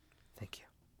 Thank you.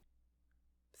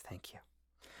 Thank you.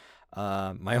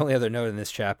 My only other note in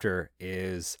this chapter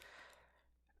is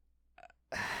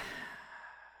I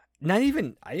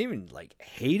didn't even like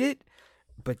hate it,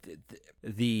 but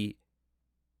the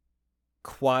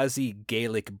quasi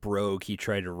Gaelic brogue he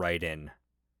tried to write in,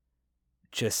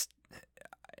 just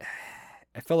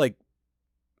I felt like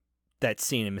that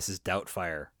scene in Mrs.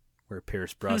 Doubtfire where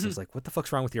Pierce Brosnan's like, "What the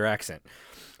fuck's wrong with your accent?"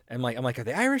 And I'm like, are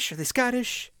they Irish? Are they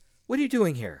Scottish? What are you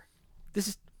doing here? This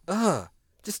is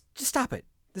just stop it.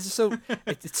 This is so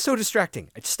it's so distracting.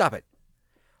 Just stop it.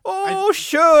 Oh,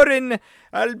 sure, and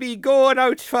I'll be going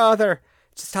out, father.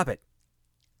 Just stop it.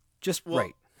 Just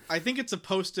right. I think it's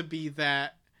supposed to be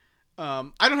that.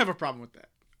 I don't have a problem with that.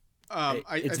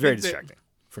 It's very distracting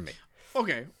for me.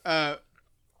 Okay.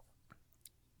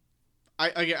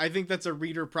 I think that's a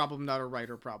reader problem, not a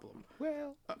writer problem.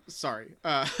 Well, sorry.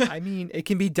 I mean, it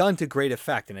can be done to great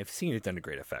effect, and I've seen it done to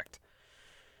great effect.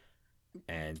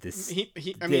 And this,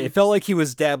 it felt like he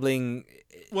was dabbling.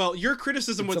 Well, your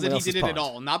criticism was that he did it at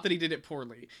all, not that he did it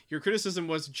poorly. Your criticism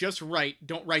was just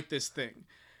don't write this thing.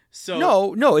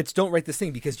 So no, it's don't write this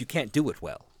thing because you can't do it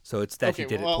well. So it's that he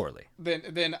did it poorly.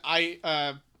 Then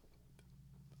I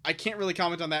can't really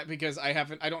comment on that because I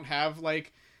don't have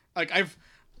like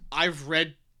I've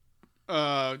read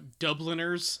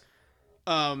Dubliners,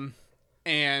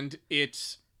 and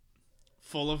it's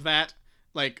full of that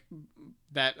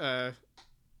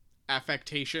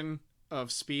affectation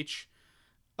of speech,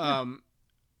 and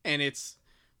it's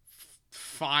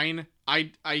fine.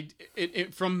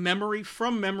 It from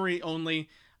memory only,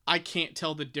 I can't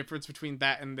tell the difference between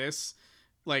that and this.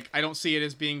 Like, I don't see it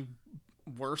as being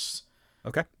worse.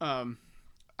 Okay.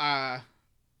 I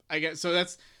guess so.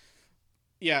 That's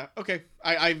yeah. Okay.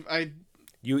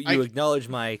 You acknowledge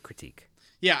my critique.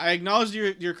 Yeah, I acknowledge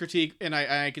your critique, and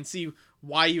I can see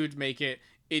why you would make it.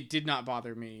 It did not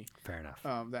bother me. Fair enough.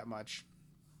 That much.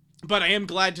 But I am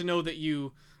glad to know that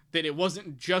it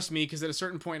wasn't just me, because at a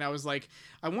certain point I was like,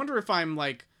 I wonder if I'm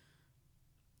like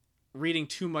reading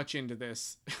too much into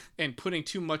this and putting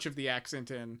too much of the accent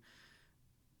in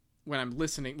when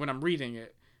I'm reading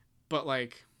it. But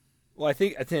like, well, I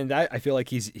think that I feel like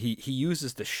he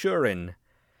uses the Shurin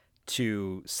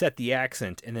to set the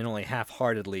accent and then only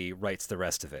half-heartedly writes the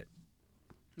rest of it.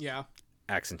 Yeah.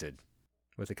 Accented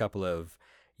with a couple of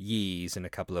ye's and a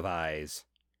couple of i's,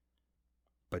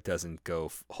 but doesn't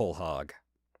go whole hog.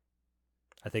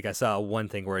 I think I saw one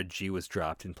thing where a G was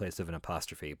dropped in place of an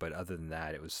apostrophe, but other than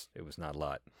that, it was not a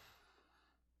lot.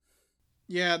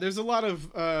 Yeah, there's a lot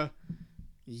of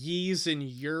ye's and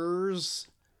yours.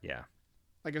 Yeah.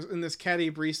 Like in this Caddy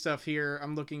Bree stuff here,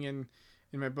 I'm looking in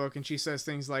my book, and she says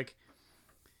things like,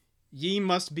 "Ye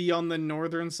must be on the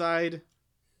northern side,"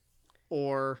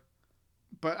 or,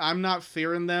 "But I'm not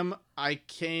fearing them. I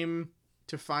came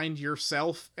to find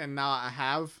yourself, and now I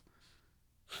have."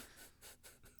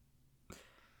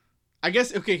 I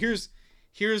guess, okay,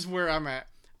 here's where I'm at.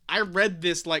 I read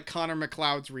this like Connor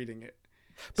McLeod's reading it.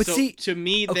 But so, see, to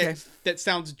me, okay, that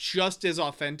sounds just as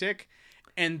authentic,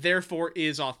 and therefore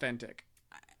is authentic.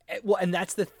 Well, and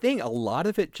that's the thing. A lot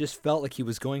of it just felt like he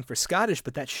was going for Scottish,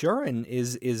 but that Shurin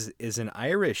is an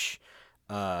Irish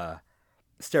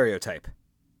stereotype.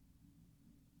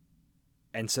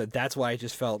 And so that's why it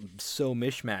just felt so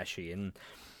mishmashy. And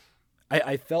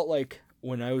I felt like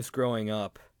when I was growing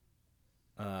up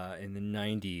in the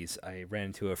 90s, I ran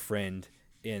into a friend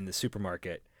in the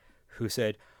supermarket who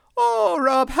said, "Oh,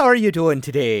 Rob, how are you doing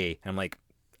today?" And I'm like,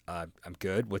 "I'm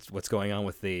good. What's going on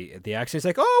with the accent?" He's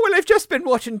like, "Oh, well, I've just been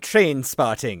watching Train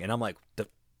Spotting." And I'm like,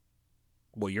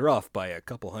 "Well, you're off by a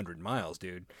couple 100 miles,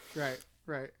 dude."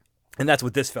 Right. And that's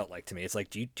what this felt like to me. It's like,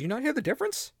 do you not hear the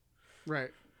difference?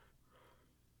 Right.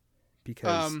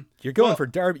 Because you're going for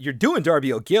Darby, you're doing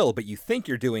Darby O'Gill, but you think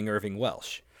you're doing Irving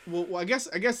Welsh. Well, I guess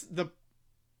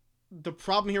the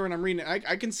problem here when I'm reading it,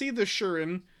 I can see the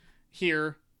Shurin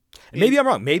here. Maybe I'm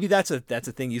wrong. Maybe that's a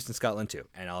thing used in Scotland too.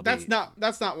 And that's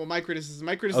not what my criticism.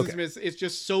 My criticism is it's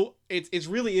just so it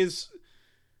really is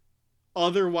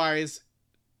otherwise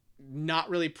not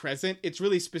really present. It's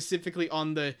really specifically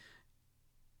on the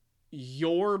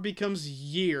your becomes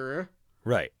year,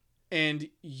 right, and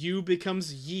you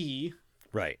becomes ye,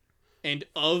 right, and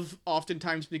of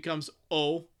oftentimes becomes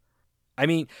o. I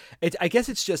mean, I guess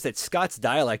it's just that Scots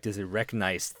dialect is a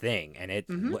recognized thing, and it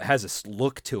has a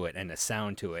look to it and a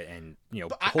sound to it, and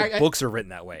whole books are written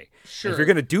that way. Sure. And if you're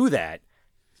going to do that,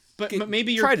 But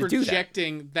maybe you're try to do that.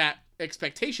 projecting that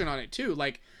expectation on it too.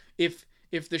 Like if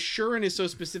the Shurin is so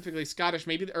specifically Scottish,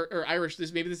 maybe or Irish,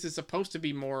 maybe this is supposed to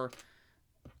be more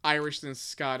Irish than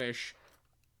Scottish.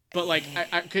 But like,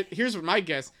 here's what my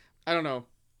guess. I don't know.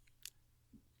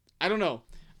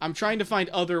 I'm trying to find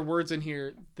other words in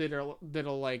here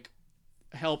that'll like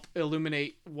help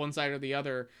illuminate one side or the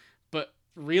other. But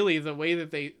really, the way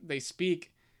that they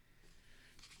speak,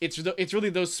 it's really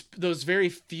those very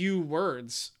few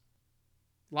words.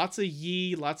 Lots of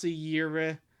ye, lots of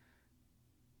yere.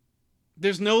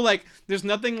 There's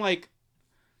nothing like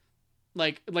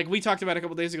we talked about a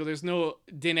couple days ago. There's no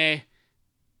dine.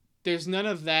 There's none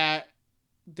of that.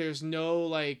 There's no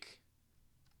like,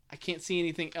 I can't see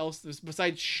anything else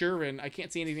besides Shurin. I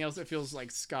can't see anything else that feels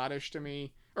like Scottish to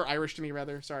me, or Irish to me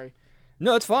rather. Sorry.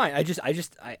 No, it's fine. It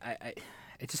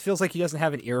just feels like he doesn't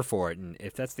have an ear for it, and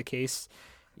if that's the case,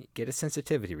 get a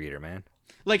sensitivity reader, man.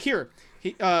 Like here,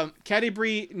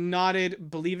 Cadibri nodded,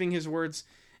 believing his words.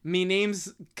 "Me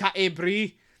name's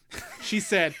Cadibri," she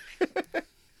said.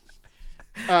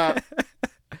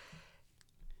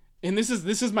 And this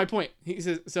is my point. He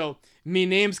says, so, "Me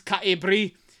name's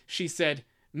Cadibri," she said.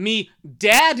 "Me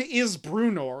dad is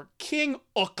Brunor, King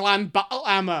Oclan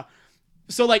Baalama."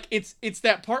 So like it's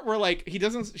that part where like she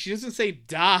doesn't say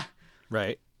da.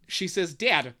 Right. She says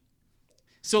dad.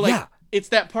 So like it's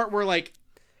that part where like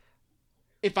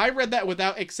if I read that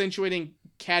without accentuating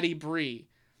Cadibri,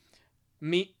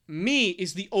 me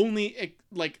is the only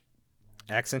like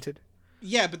accented.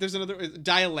 Yeah, but there's another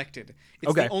dialected.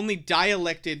 It's the only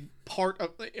dialected part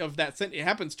of that sentence. It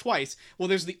happens twice. Well,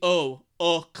 there's the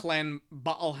clan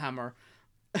Baalhammer.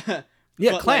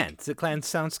 Yeah, clan. The clan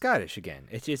sounds Scottish again.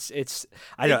 It's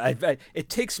I don't know. It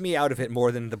takes me out of it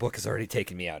more than the book has already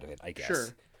taken me out of it, I guess. Sure.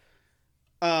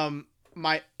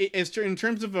 In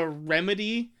terms of a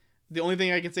remedy, the only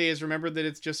thing I can say is remember that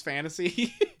it's just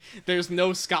fantasy. There's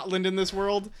no Scotland in this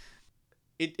world.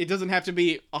 It doesn't have to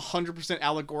be 100%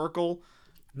 allegorical.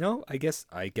 No, I guess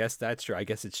that's true. I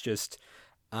guess it's just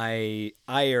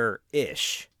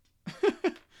ire-ish.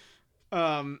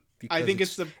 I think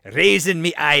it's raising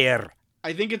me ire.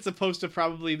 I think it's supposed to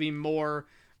probably be more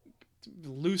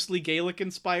loosely Gaelic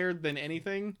inspired than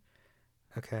anything.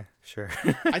 Okay, sure.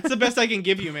 That's the best I can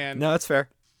give you, man. No, it's fair.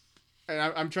 And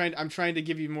I'm trying to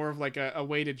give you more of like a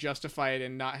way to justify it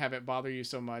and not have it bother you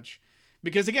so much.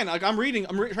 Because again, like I'm reading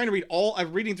through all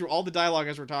the dialogue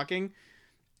as we're talking,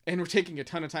 and we're taking a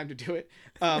ton of time to do it.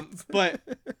 But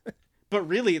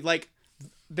really, like,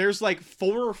 there's like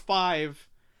 4 or 5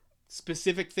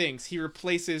 specific things. He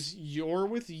replaces your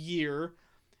with year,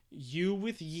 you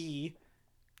with ye,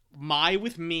 my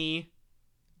with me,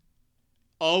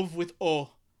 of with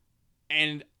o,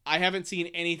 and I haven't seen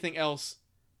anything else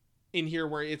in here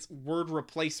where it's word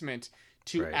replacement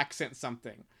to accent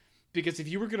something. Because if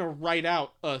you were going to write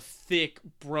out a thick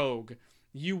brogue,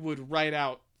 you would write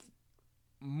out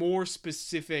more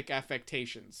specific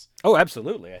affectations. Oh,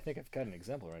 absolutely. I think I've got an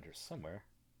example right here somewhere.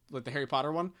 Like the Harry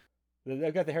Potter one?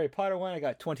 I've got the Harry Potter one. I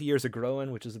got 20 Years of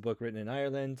Growing, which is a book written in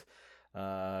Ireland.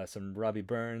 Some Robbie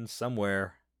Burns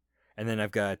somewhere. And then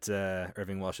I've got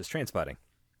Irving Welsh's Trainspotting.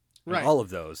 Right. And all of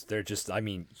those, they're just, I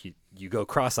mean, you go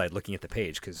cross-eyed looking at the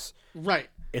page because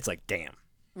it's like, damn.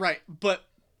 Right. But...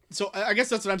 So I guess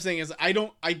that's what I'm saying is I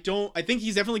think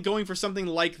he's definitely going for something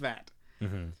like that.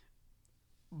 Mm-hmm.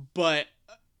 But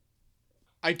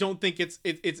I don't think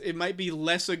it might be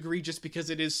less egregious because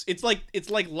it's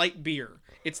like light beer.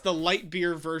 It's the light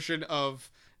beer version of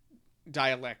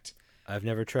dialect. I've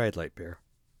never tried light beer.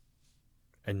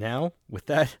 And now with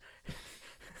that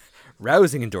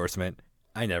rousing endorsement,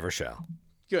 I never shall.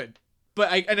 Good.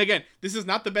 But and again, this is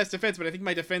not the best defense, but I think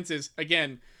my defense is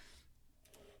again,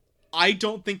 I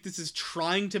don't think this is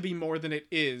trying to be more than it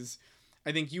is.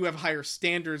 I think you have higher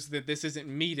standards that this isn't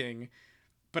meeting,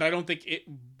 but I don't think it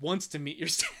wants to meet your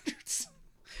standards.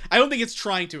 I don't think it's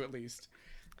trying to, at least.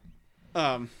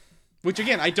 Which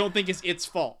again, I don't think is its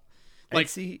fault. Like,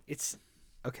 see, it's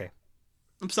okay.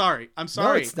 I'm sorry.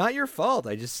 No, it's not your fault.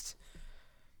 I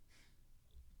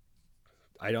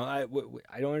don't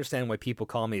understand why people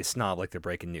call me a snob like they're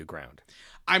breaking new ground.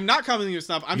 I'm not calling you a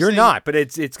snob. You're saying, not, but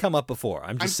it's come up before.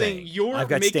 I'm saying I've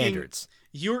got standards.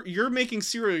 You're making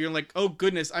cereal. You're like, oh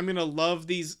goodness, I'm gonna love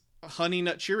these Honey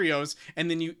Nut Cheerios,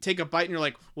 and then you take a bite and you're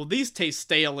like, well, these taste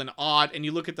stale and odd. And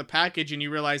you look at the package and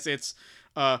you realize it's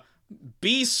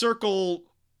bee circle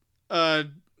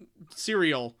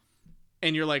cereal,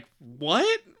 and you're like,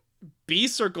 what? Bee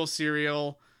circle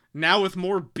cereal now with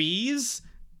more bees?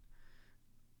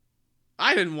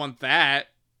 I didn't want that.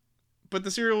 But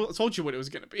the cereal told you what it was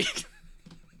going to be.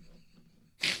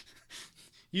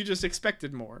 You just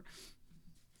expected more.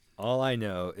 All I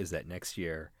know is that next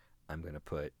year I'm going to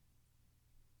put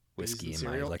whiskey in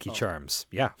my Lucky Charms.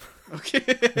 Yeah.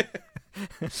 Okay.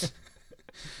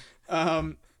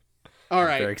 All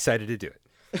right. Very excited to do it.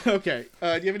 Okay. Do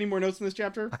you have any more notes in this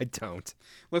chapter? I don't.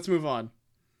 Let's move on.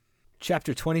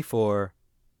 Chapter 24,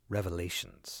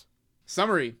 Revelations.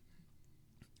 Summary.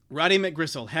 Roddy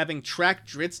McGristle, having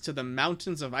tracked Dritz to the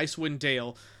mountains of Icewind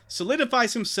Dale,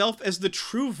 solidifies himself as the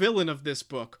true villain of this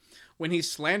book when he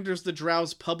slanders the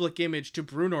Drow's public image to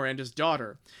Bruenor and his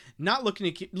daughter. Not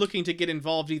looking to get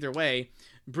involved either way,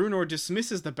 Bruenor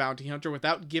dismisses the bounty hunter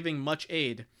without giving much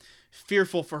aid.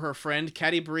 Fearful for her friend,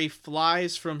 Catti-brie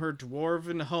flies from her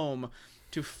dwarven home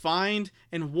to find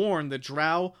and warn the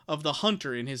Drow of the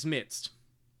hunter in his midst.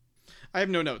 I have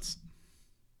no notes.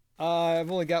 I've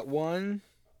only got one,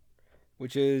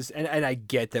 which is, and I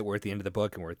get that we're at the end of the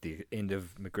book and we're at the end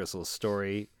of McGristle's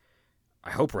story. I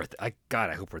hope we're at the end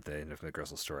of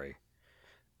McGristle's story.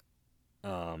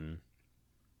 I'm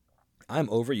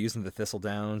over using the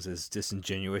Thistledowns as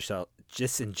disingenuous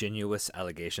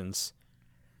allegations.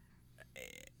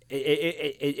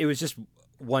 It was just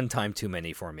one time too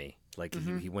many for me. Like,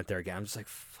 he went there again. I'm just like,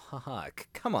 fuck,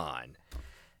 come on.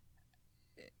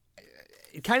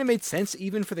 It kind of made sense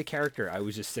even for the character. I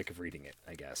was just sick of reading it,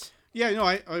 I guess. Yeah, no,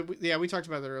 we talked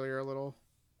about that earlier a little.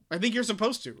 I think you're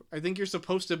supposed to. I think you're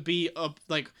supposed to be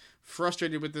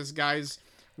frustrated with this guy's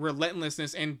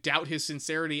relentlessness and doubt his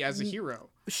sincerity as a hero.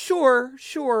 Sure,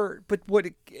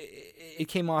 but it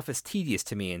came off as tedious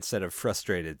to me instead of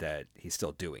frustrated that he's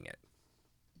still doing it.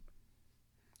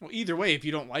 Well, either way, if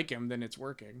you don't like him, then it's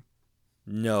working.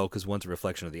 No, because one's a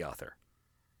reflection of the author.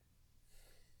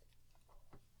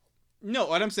 No,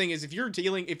 what I'm saying is if you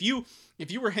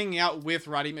were hanging out with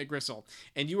Roddy McGristle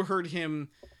and you heard him,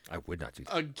 I would not do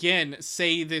that. Again,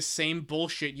 say this same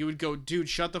bullshit, you would go, dude,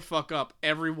 shut the fuck up.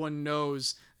 Everyone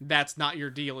knows that's not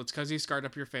your deal. It's because he scarred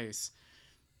up your face.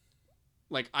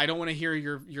 Like, I don't want to hear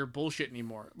your bullshit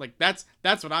anymore. Like, that's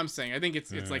what I'm saying. I think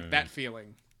it's like that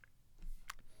feeling.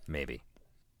 Maybe.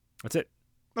 That's it.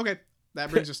 Okay.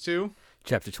 That brings us to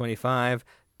Chapter 25,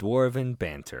 Dwarven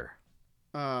Banter.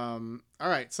 All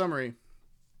right, summary.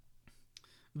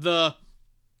 The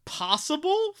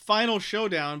possible final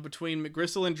showdown between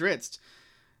McGristle and Dritz.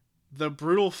 The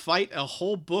brutal fight, a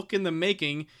whole book in the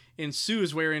making,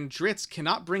 ensues wherein Dritz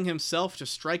cannot bring himself to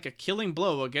strike a killing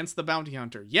blow against the bounty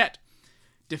hunter, yet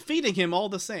defeating him all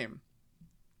the same.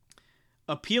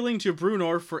 Appealing to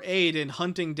Bruenor for aid in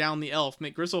hunting down the elf,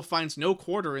 McGristle finds no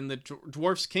quarter in the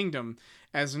dwarf's kingdom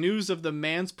as news of the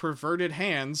man's perverted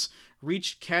hands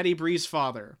reached Catti-brie's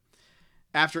father.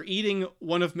 After eating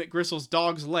one of McGristle's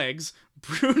dog's legs,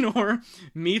 Bruenor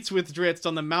meets with Dritz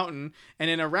on the mountain and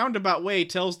in a roundabout way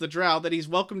tells the Drow that he's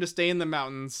welcome to stay in the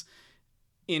mountains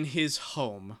in his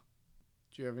home.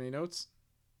 Do you have any notes?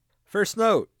 First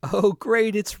note. Oh,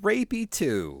 great, it's rapey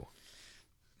too.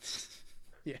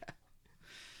 Yeah.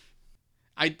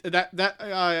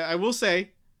 I will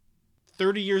say,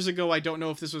 30 years ago, I don't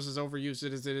know if this was as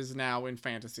overused as it is now in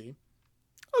fantasy.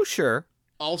 Oh, sure.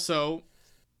 Also,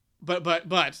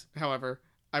 however,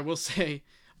 I will say,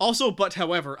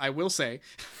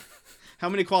 how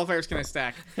many qualifiers can I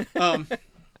stack?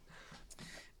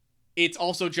 It's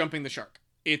also jumping the shark.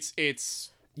 It's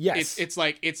yes. It's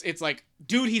like,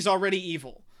 dude, he's already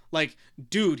evil. Like,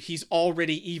 dude, he's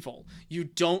already evil. You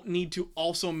don't need to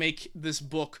also make this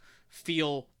book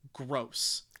feel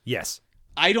gross. Yes.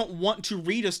 I don't want to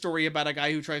read a story about a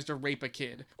guy who tries to rape a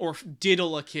kid or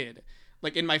diddle a kid,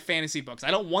 like in my fantasy books.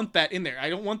 I don't want that in there. I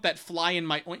don't want that fly in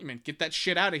my ointment. Get that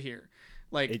shit out of here.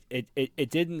 Like, it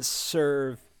didn't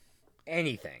serve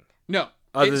anything. No.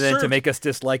 Other than to make us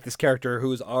dislike this character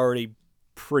who is already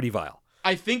pretty vile.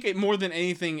 I think it more than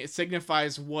anything, it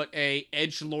signifies what a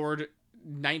edgelord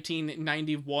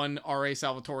 1991 R.A.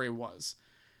 Salvatore was.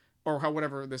 Or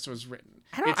whatever this was written.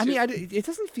 It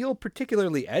doesn't feel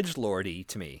particularly edgelordy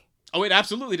to me. Oh, it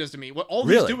absolutely does to me.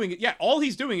 All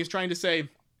he's doing is trying to say,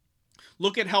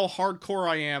 look at how hardcore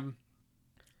I am.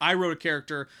 I wrote a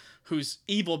character who's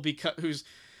evil who's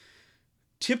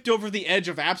tipped over the edge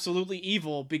of absolutely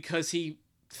evil because he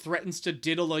threatens to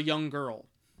diddle a young girl.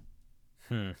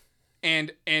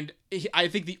 And I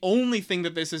think the only thing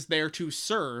that this is there to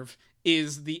serve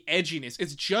is the edginess.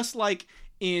 It's just like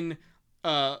in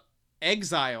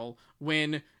Exile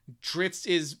when Dritz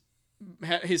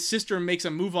his sister makes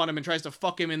a move on him and tries to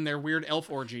fuck him in their weird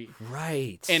elf orgy.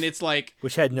 Right. And it's like,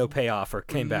 which had no payoff or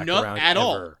came back around at ever.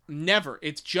 all. Never.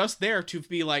 It's just there to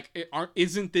be like,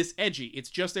 isn't this edgy?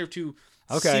 It's just there to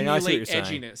simulate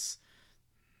edginess.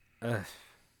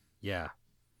 Yeah.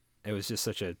 It was just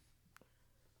such a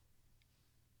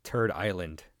turd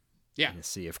island in a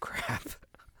sea of crap.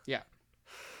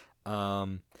 Yeah.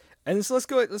 And so let's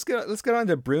go on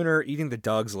to Bruner eating the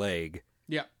dog's leg.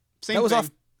 Yeah. Same that was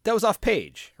thing. that was off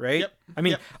page, right? Yep. I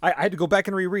mean, Yep. I had to go back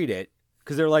and reread it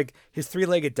because they're like his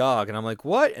 3-legged dog, and I'm like,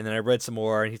 what? And then I read some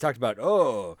more, and he talked about,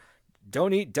 oh,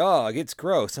 don't eat dog, it's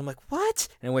gross. I'm like, what?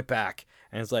 And I went back,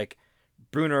 and it's like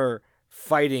Bruner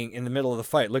fighting in the middle of the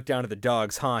fight, looked down at the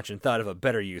dog's haunch and thought of a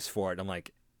better use for it. And I'm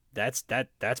like, that's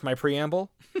my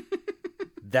preamble.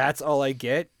 That's all I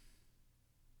get.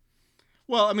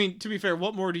 Well, I mean, to be fair,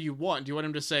 what more do you want? Do you want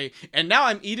him to say, and now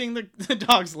I'm eating the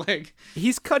dog's leg?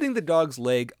 He's cutting the dog's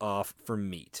leg off for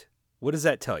meat. What does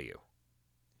that tell you?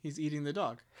 He's eating the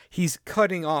dog. He's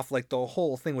cutting off like the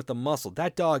whole thing with the muscle.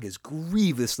 That dog is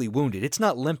grievously wounded. It's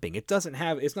not limping.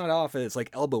 It's not off at its like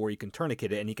elbow where you can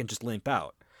tourniquet it and he can just limp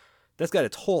out. That's got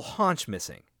its whole haunch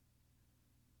missing.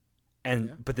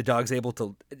 But the dog's able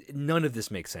to. None of this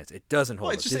makes sense. It doesn't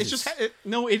hold.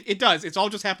 No, it does. It's all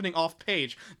just happening off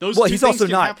page. Those well, two he's things also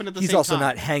can not. happen at the He's same also time.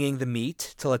 not hanging the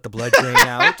meat to let the blood drain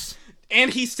out.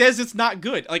 And he says it's not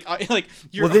good.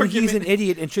 Your well, then argument... he's an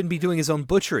idiot and shouldn't be doing his own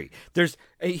butchery. He's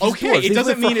Okay, dwarves. it They've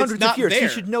doesn't lived for mean it's hundreds not of years. there. He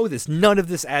should know this. None of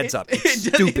this adds up. It's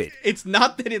stupid. It's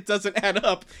not that it doesn't add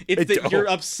up. It's that you're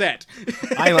upset.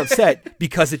 I'm upset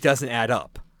because it doesn't add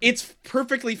up. It's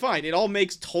perfectly fine. It all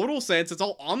makes total sense. It's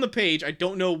all on the page. I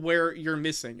don't know where you're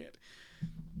missing it.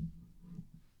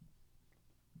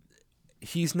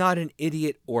 He's not an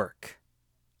idiot orc.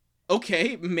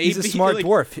 Okay, maybe he's a smart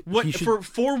dwarf.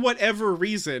 For whatever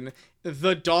reason,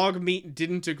 the dog meat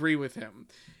didn't agree with him.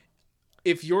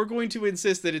 If you're going to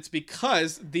insist that it's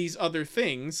because these other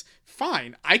things,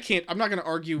 fine. I'm not going to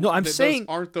argue. No, I'm that saying those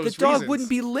aren't those the dog reasons. wouldn't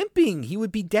be limping. He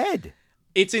would be dead.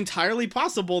 It's entirely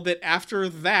possible that after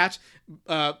that,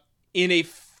 in a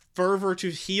fervor to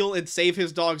heal and save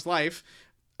his dog's life,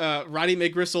 Roddy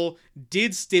McGristle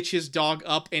did stitch his dog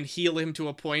up and heal him to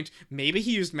a point. Maybe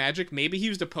he used magic. Maybe he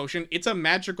used a potion. It's a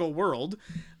magical world.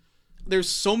 There's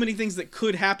so many things that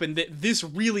could happen that this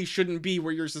really shouldn't be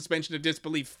where your suspension of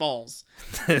disbelief falls.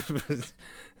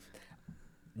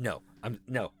 No.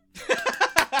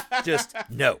 Just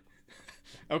no.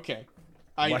 Okay.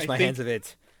 Wash my hands of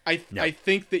it. I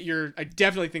think that I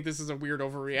definitely think this is a weird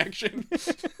overreaction.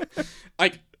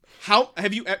 Like, how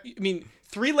have you, I mean,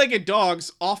 3-legged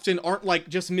dogs often aren't like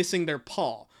just missing their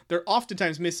paw. They're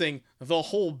oftentimes missing the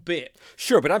whole bit.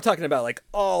 Sure, but I'm talking about like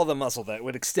all the muscle that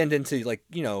would extend into like,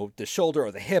 you know, the shoulder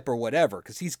or the hip or whatever,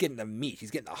 because he's getting the meat.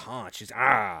 He's getting the haunch. He's,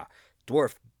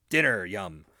 dwarf dinner,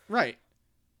 yum. Right.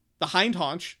 The hind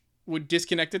haunch would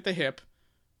disconnect at the hip.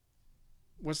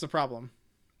 What's the problem?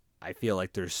 I feel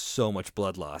like there's so much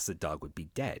blood loss the dog would be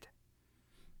dead.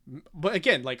 But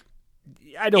again, like,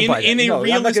 I don't buy that. In a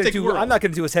realistic world. I'm not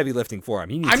going to do his heavy lifting for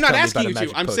him. I'm not asking you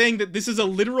to. I'm saying that this is a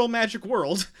literal magic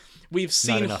world. We've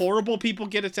seen horrible people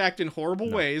get attacked in horrible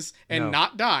ways and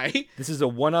not die. This is a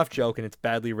one-off joke, and it's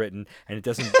badly written, and it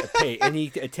doesn't pay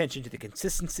any attention to the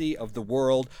consistency of the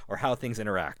world or how things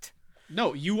interact.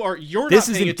 No, you're this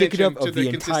not is paying indicative attention to of the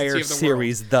entire consistency of the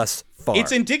series world. thus far.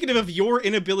 It's indicative of your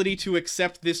inability to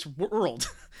accept this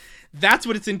world. That's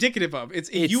what it's indicative of.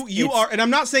 You are, and I'm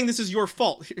not saying this is your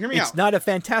fault. Hear me out. It's not a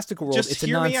fantastical world. It's a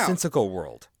nonsensical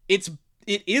world. It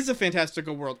is a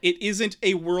fantastical world. It isn't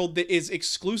a world that is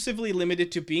exclusively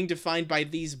limited to being defined by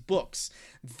these books.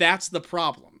 That's the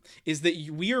problem, is that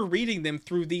we are reading them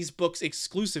through these books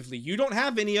exclusively. You don't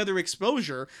have any other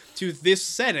exposure to this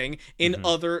setting in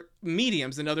other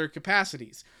mediums and other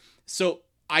capacities. So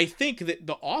I think that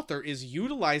the author is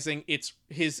utilizing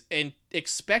his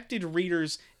expected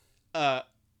readers'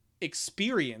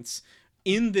 experience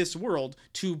in this world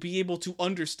to be able to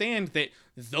understand that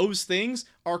those things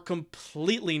are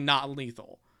completely not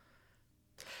lethal.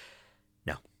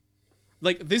 No.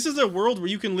 Like, this is a world where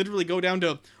you can literally go down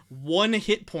to 1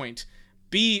 hit point,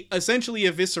 be essentially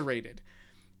eviscerated,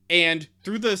 and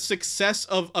through the success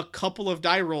of a couple of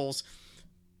die rolls,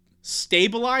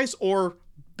 stabilize or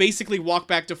basically walk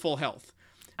back to full health.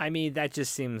 I mean, that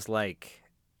just seems like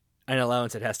an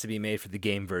allowance that has to be made for the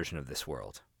game version of this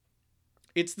world.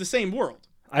 It's the same world.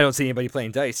 I don't see anybody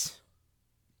playing dice.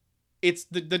 It's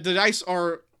the dice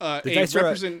are a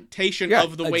representation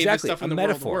of the way this stuff in the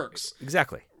world works.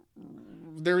 Exactly.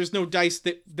 There is no dice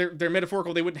that they're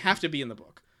metaphorical. They wouldn't have to be in the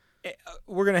book.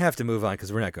 We're going to have to move on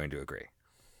because we're not going to agree.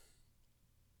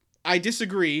 I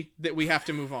disagree that we have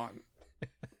to move on.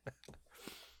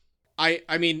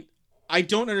 I mean, I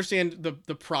don't understand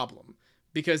the problem,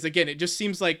 because again, it just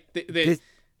seems like the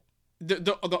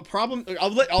problem.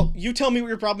 You tell me what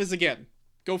your problem is again.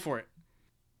 Go for it.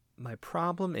 My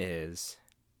problem is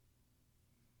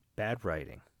bad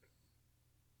writing,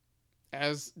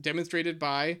 as demonstrated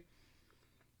by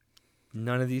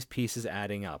none of these pieces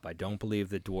adding up. I don't believe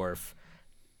the dwarf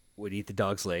would eat the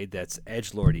dog's leg. That's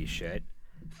edgelordy shit.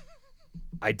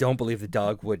 I don't believe the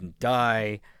dog wouldn't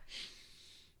die.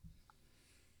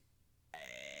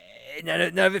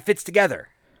 None of it fits together.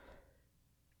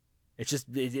 It's just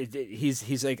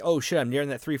he's like, oh shit, I'm nearing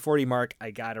that 340 mark.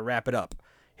 I gotta wrap it up.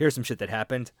 Here's some shit that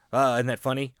happened. Isn't that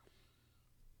funny?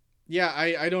 Yeah,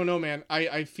 I don't know, man.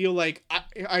 I feel like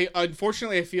I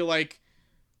unfortunately I feel like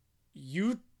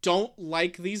you don't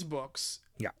like these books.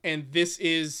 Yeah. And this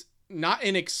is not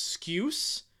an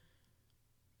excuse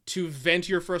to vent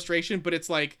your frustration, but it's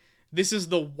like this is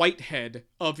the whitehead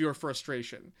of your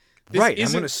frustration. Right,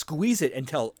 I'm going to squeeze it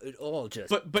until it all just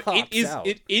but pops out.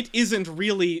 It isn't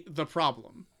really the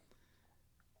problem.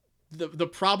 The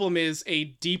problem is a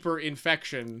deeper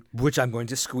infection, which I'm going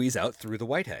to squeeze out through the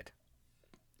whitehead.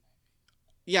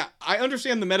 Yeah, I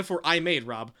understand the metaphor I made,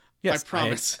 Rob. Yes, I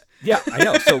promise. I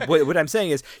know. So what I'm saying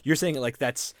is, you're saying it like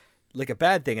that's like a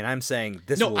bad thing, and I'm saying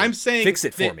this will fix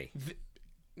it for me.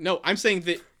 No, I'm saying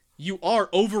that you are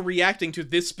overreacting to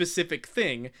this specific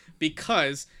thing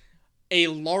because a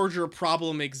larger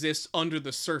problem exists under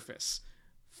the surface,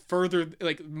 further,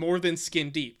 like more than skin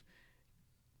deep.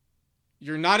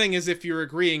 You're nodding as if you're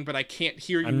agreeing, but I can't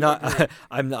hear you. I'm not.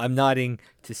 I'm nodding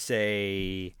to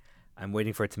say I'm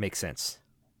waiting for it to make sense.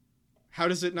 How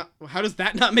does it not? How does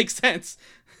that not make sense?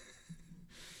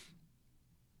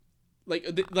 I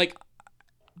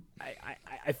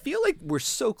feel like we're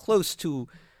so close to.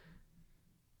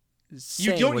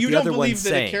 You don't believe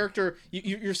that a character.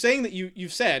 You're saying that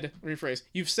you've said. Rephrase.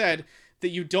 You've said that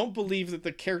you don't believe that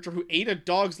the character who ate a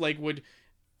dog's leg would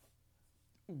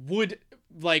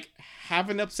like have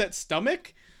an upset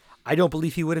stomach. I don't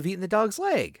believe he would have eaten the dog's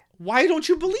leg. Why don't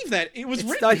you believe that? It's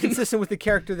written. Not consistent with the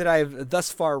character that I have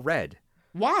thus far read.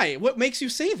 Why? What makes you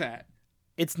say that?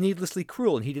 It's needlessly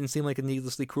cruel, and he didn't seem like a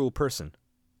needlessly cruel person.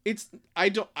 I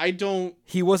don't.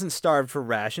 He wasn't starved for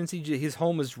rations. His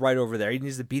home is right over there. He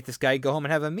needs to beat this guy, go home,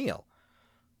 and have a meal.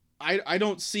 I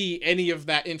don't see any of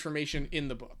that information in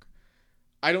the book.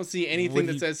 I don't see anything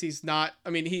that says he's not. I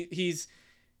mean, he's.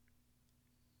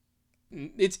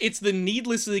 It's the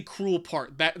needlessly cruel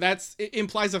part it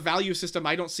implies a value system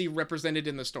I don't see represented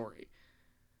in the story.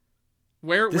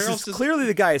 Where else is clearly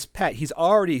the guy's pet? He's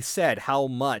already said how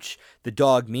much the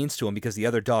dog means to him because the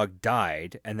other dog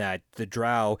died, and that the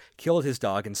drow killed his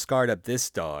dog and scarred up this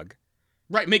dog.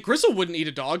 Right, McGristle wouldn't eat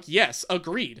a dog. Yes,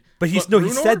 agreed. But he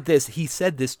said this. He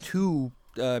said this to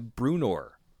Brunor.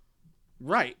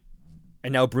 Right.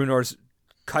 And now Brunor's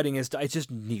cutting his dog. It's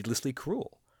just needlessly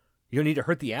cruel. You don't need to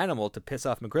hurt the animal to piss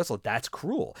off McGristle. That's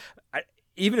cruel.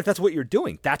 Even if that's what you're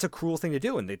doing, that's a cruel thing to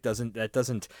do, and that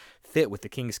doesn't fit with the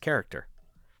king's character.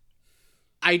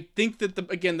 I think that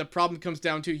the problem comes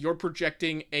down to you're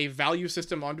projecting a value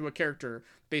system onto a character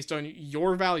based on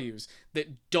your values that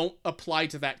don't apply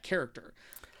to that character.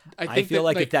 I feel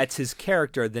like if that's his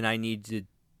character, then I need to.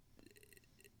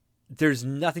 There's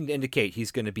nothing to indicate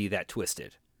he's going to be that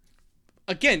twisted.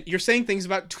 Again, you're saying things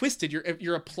about twisted.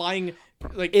 You're applying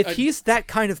like if he's that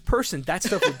kind of person, that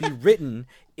stuff would be written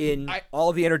in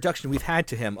all the introduction we've had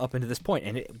to him up until this point,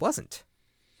 and it wasn't.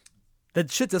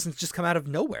 That shit doesn't just come out of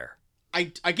nowhere. I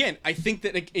think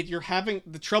that you're having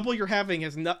the trouble you're having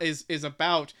is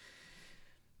about.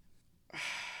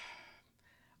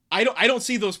 I don't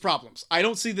see those problems. I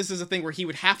don't see this as a thing where he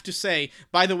would have to say,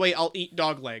 by the way, I'll eat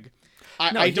dog leg.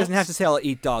 He doesn't have to say I'll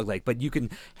eat dog leg, but you can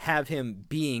have him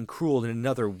being cruel in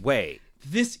another way.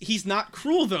 He's not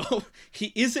cruel though.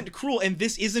 He isn't cruel, and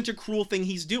this isn't a cruel thing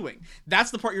he's doing.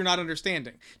 That's the part you're not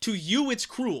understanding. To you, it's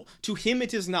cruel. To him,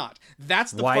 it is not.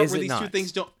 That's the part where these two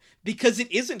things don't. Because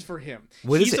it isn't for him.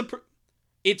 What is it?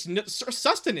 It's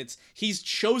sustenance. He's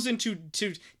chosen to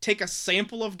take a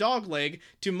sample of dog leg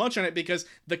to munch on it because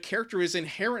the character is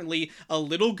inherently a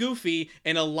little goofy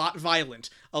and a lot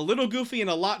violent. A little goofy and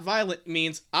a lot violent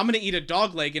means I'm going to eat a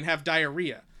dog leg and have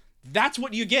diarrhea. That's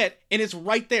what you get, and it's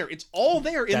right there. It's all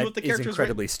there in what the character's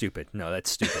incredibly stupid. No, that's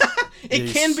stupid.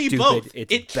 It can be both.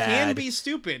 It can be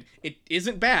stupid. It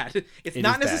isn't bad. It's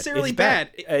not necessarily bad.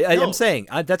 I'm saying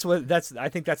I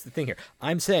think that's the thing here.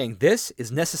 I'm saying this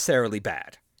is necessarily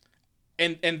bad,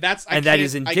 and that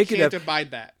is indicative. I can't abide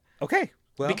that. Okay,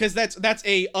 well, because that's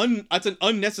an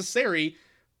unnecessary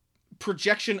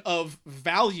projection of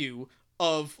value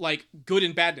of like good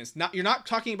and badness. You're not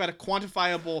talking about a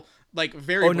quantifiable like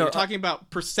variable. You're talking about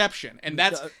perception, and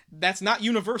that's not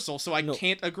universal, so I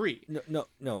can't agree.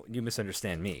 No, you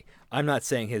misunderstand me. I'm not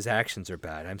saying his actions are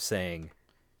bad. I'm saying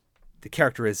the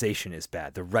characterization is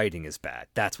bad. The writing is bad.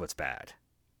 That's what's bad.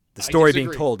 The story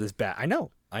being told is bad. I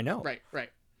know. Right.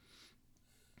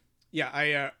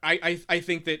 Yeah, I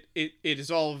think that it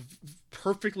is all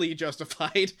perfectly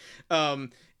justified.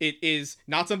 It is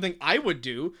not something I would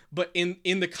do, but in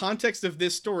the context of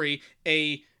this story,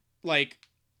 like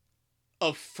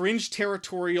a fringe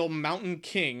territorial mountain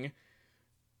king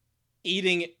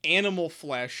eating animal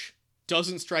flesh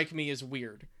doesn't strike me as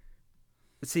weird.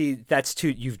 See, that's too.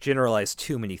 You've generalized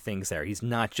too many things there. He's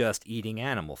not just eating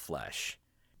animal flesh.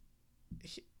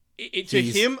 To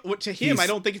him, I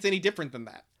don't think it's any different than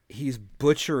that. He's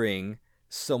butchering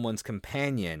someone's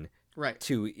companion, right,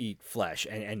 to eat flesh,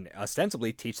 and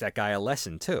ostensibly teach that guy a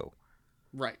lesson too.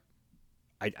 Right.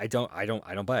 I don't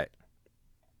buy it.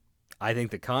 I think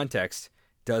the context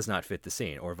does not fit the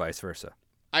scene, or vice versa.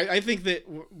 I think that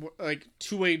like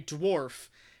to a dwarf,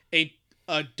 a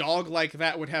dog like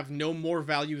that would have no more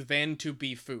value than to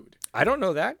be food. I don't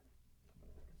know that.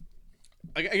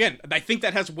 Again, I think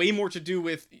that has way more to do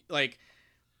with like.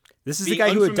 This is the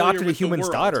guy who adopted a human's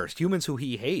daughter. Humans who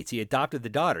he hates. He adopted the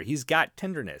daughter. He's got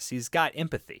tenderness. He's got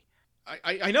empathy.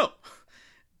 I know.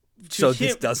 So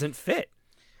this doesn't fit.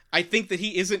 I think that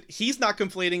he's not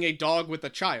conflating a dog with a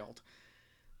child.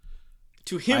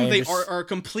 To him, they are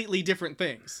completely different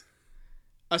things.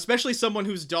 Especially someone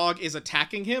whose dog is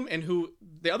attacking him and who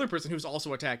the other person who's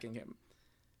also attacking him.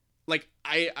 Like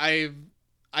But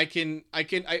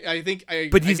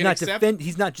he's not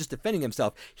just defending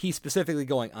himself. He's specifically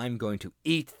going, I'm going to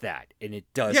eat that, and it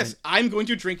doesn't. Yes, I'm going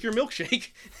to drink your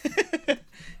milkshake.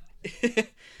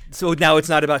 So now it's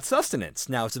not about sustenance.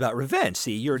 Now it's about revenge.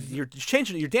 See, you're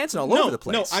changing. You're dancing all over the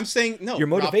place. No, I'm saying no. Your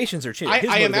motivations are changing.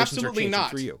 I am absolutely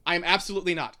not. For you. I am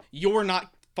absolutely not. You're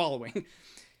not following.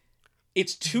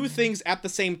 It's two things at the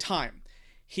same time.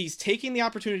 He's taking the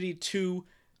opportunity to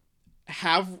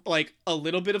have like a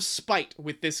little bit of spite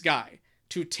with this guy,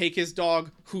 to take his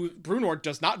dog, who Bruenor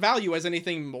does not value as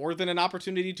anything more than an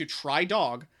opportunity to try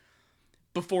dog,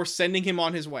 before sending him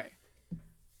on his way.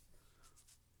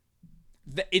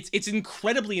 It's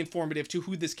incredibly informative to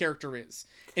who this character is.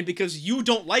 And because you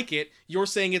don't like it, you're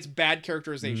saying it's bad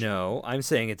characterization. No, I'm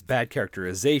saying it's bad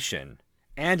characterization,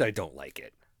 and I don't like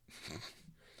it.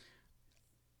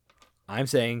 I'm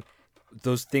saying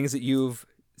those things that you've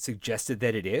suggested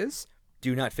that it is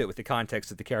do not fit with the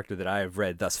context of the character that I have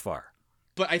read thus far.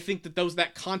 But I think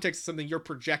that context is something you're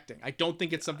projecting. I don't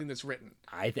think it's something that's written.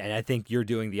 And I think you're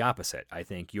doing the opposite. I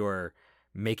think you're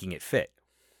making it fit.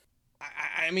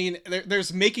 I mean,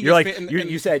 there's making you're it like, fit.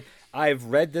 You said, I've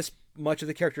read this much of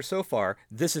the character so far.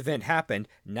 This event happened.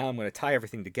 Now I'm going to tie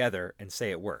everything together and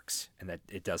say it works, and that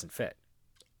it doesn't fit.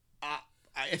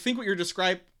 I think what you're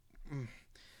describing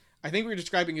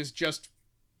is just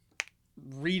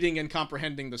reading and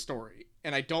comprehending the story.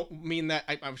 And I don't mean that.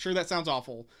 I'm sure that sounds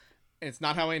awful. And it's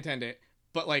not how I intend it.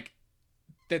 But, like,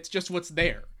 that's just what's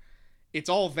there. It's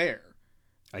all there.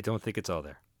 I don't think it's all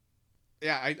there.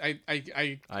 Yeah, I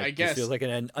guess. It feels like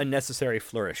an unnecessary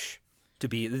flourish to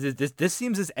be. This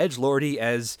seems as edgelordy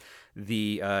as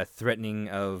the threatening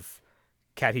of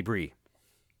Catty Bree.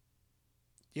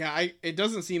 Yeah, it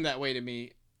doesn't seem that way to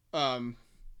me. But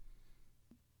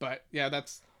yeah,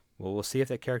 that's. Well, we'll see if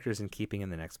that character is in keeping in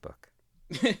the next book.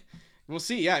 We'll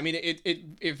see. Yeah, I mean,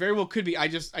 it very well could be. I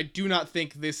do not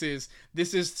think this is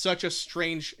such a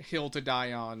strange hill to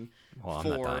die on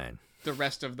for the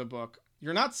rest of the book.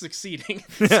 You're not succeeding.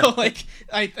 So like,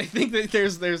 I think that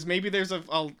there's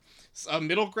a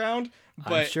middle ground.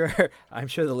 But I'm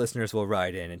sure the listeners will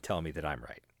write in and tell me that I'm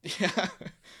right. Yeah.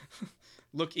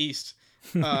 Look east.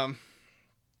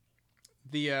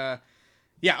 Yeah.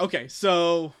 Okay.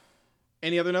 So,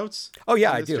 any other notes? Oh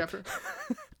yeah, I do. Chapter?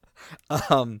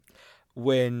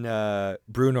 When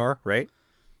Bruenor, right?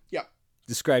 Yeah.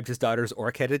 Described his daughter as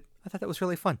orc-headed, I thought that was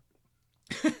really fun.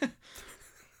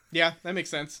 Yeah, that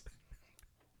makes sense.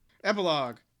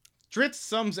 Epilogue. Drizzt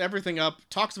sums everything up,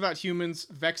 talks about humans'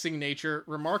 vexing nature,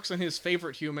 remarks on his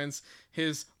favorite humans,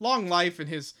 his long life, and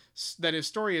that his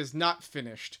story is not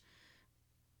finished.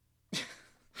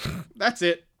 That's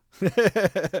it.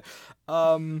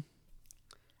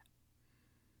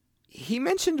 He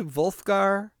mentioned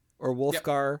Wulfgar or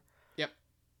Wolfgar. Yep.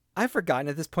 I've forgotten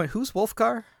at this point. Who's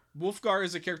Wulfgar? Wulfgar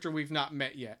is a character we've not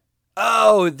met yet.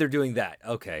 Oh, they're doing that.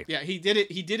 Okay. Yeah, he did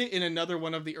it in another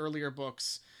one of the earlier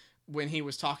books when he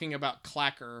was talking about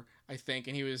Clacker, I think,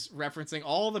 and he was referencing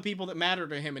all the people that matter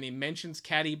to him, and he mentions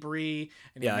Catty Bree,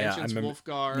 and he mentions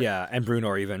Wulfgar. Yeah, and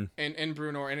Bruenor even. And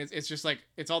Bruenor, and it's just like,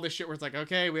 it's all this shit where it's like,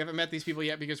 okay, we haven't met these people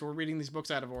yet because we're reading these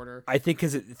books out of order. I think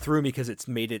because it threw me because it's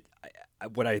made it,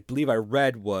 what I believe I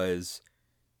read was,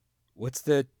 what's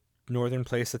the northern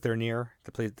place that they're near?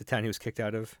 The town he was kicked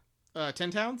out of?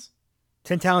 10 Towns?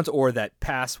 10 Towns or that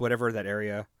pass, whatever that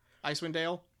area. Icewind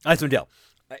Dale. Icewind Dale.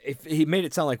 if he made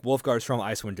it sound like Wolfgar's from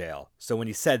Icewind Dale. So when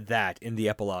he said that in the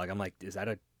epilogue, I'm like, is that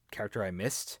a character I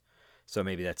missed? So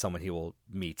maybe that's someone he will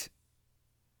meet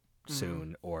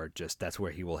soon, or just that's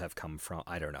where he will have come from.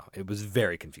 I don't know. It was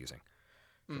very confusing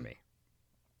for me.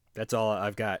 That's all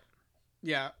I've got.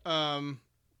 Yeah.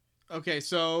 Okay,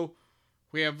 so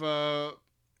we have a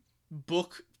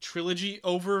book trilogy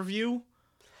overview.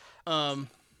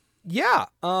 Yeah.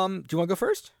 Do you want to go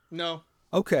first? No.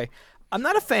 Okay. I'm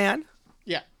not a fan.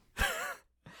 Yeah.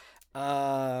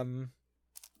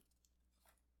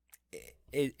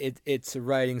 It's a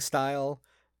writing style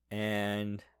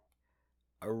and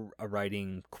a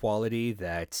writing quality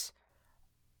that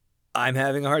I'm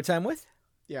having a hard time with.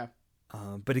 Yeah.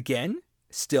 But again,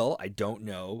 still, I don't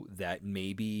know that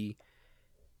maybe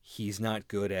he's not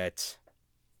good at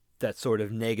that sort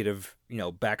of negative,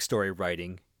 backstory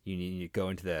writing. You need to go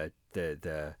into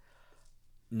the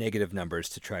negative numbers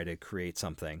to try to create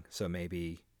something. So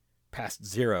maybe past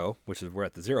 0, which is we're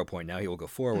at the 0 point now, he will go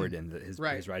forward, and his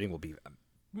writing will be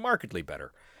markedly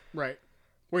better. Right.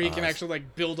 Where he can actually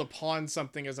build upon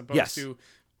something as opposed to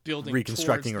building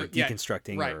reconstructing or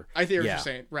deconstructing. Right. Or, I hear what you're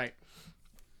saying. Right.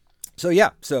 So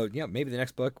maybe the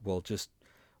next book will just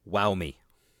wow me.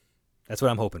 That's what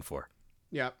I'm hoping for.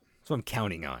 Yeah. That's what I'm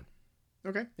counting on.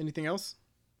 Okay. Anything else?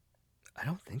 I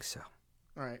don't think so.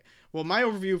 All right. Well, my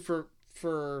overview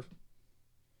for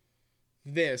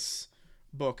this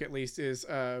book, at least, is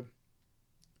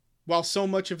while so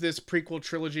much of this prequel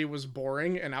trilogy was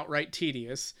boring and outright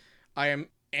tedious, I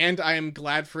am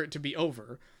glad for it to be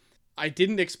over. I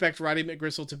didn't expect Roddy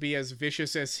McGristle to be as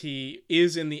vicious as he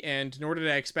is in the end, nor did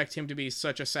I expect him to be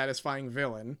such a satisfying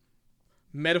villain.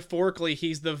 Metaphorically,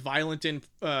 he's the violence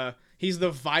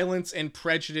and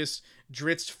prejudice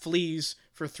Drizzt flees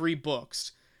for 3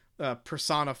 books,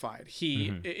 personified.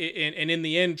 And in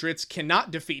the end, Drizzt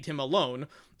cannot defeat him alone.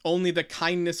 Only the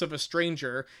kindness of a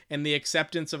stranger and the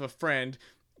acceptance of a friend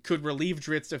could relieve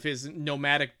Drizzt of his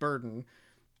nomadic burden.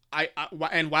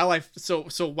 While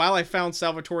I found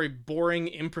Salvatore boring,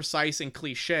 imprecise, and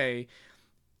cliche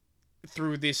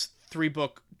through this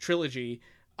 3-book trilogy,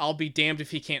 I'll be damned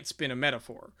if he can't spin a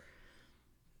metaphor.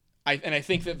 I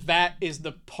think that is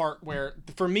the part where,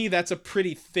 for me, that's a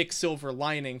pretty thick silver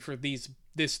lining for these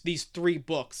 3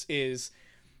 books. Is,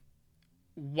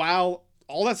 while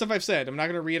all that stuff I've said, I'm not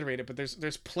going to reiterate it, but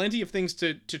there's plenty of things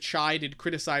to chide and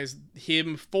criticize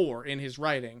him for in his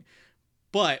writing,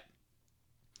 but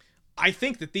I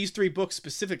think that these 3 books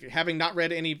specifically, having not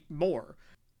read any more,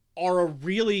 are a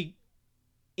really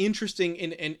interesting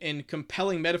and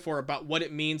compelling metaphor about what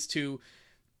it means to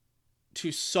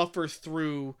suffer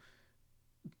through,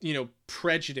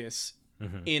 prejudice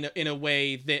in a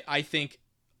way that I think,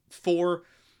 for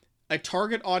a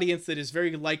target audience that is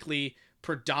very likely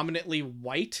predominantly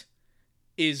white,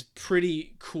 is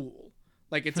pretty cool.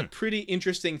 It's a pretty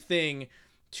interesting thing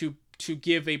to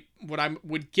give what I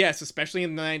would guess, especially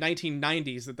in the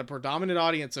 1990s, that the predominant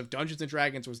audience of Dungeons and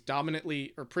Dragons was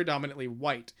predominantly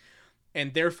white,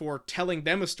 and therefore telling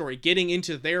them a story, getting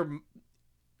into their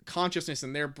consciousness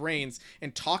and their brains,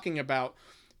 and talking about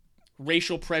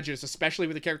racial prejudice, especially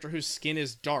with a character whose skin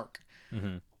is dark,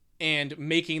 and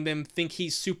making them think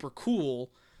he's super cool,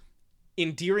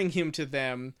 endearing him to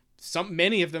them.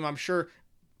 Many of them, I'm sure,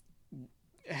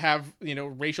 have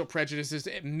racial prejudices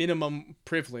at minimum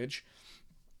privilege,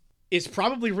 is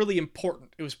probably really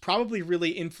important. It was probably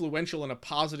really influential in a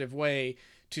positive way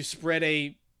to spread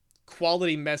a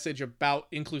quality message about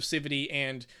inclusivity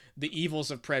and the evils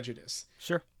of prejudice.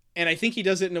 Sure. And I think he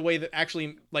does it in a way that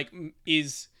actually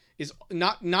is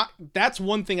not that's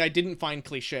one thing I didn't find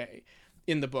cliche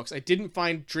in the books. I didn't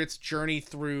find Drizzt's journey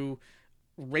through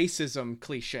racism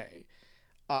cliche.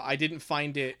 I didn't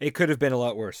find it. It could have been a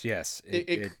lot worse. Yes.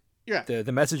 Yeah.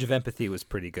 The message of empathy was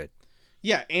pretty good.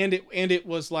 Yeah, and it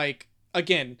was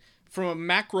again, from a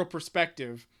macro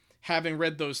perspective, having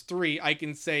read those 3, I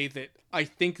can say that I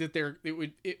think that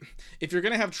if you're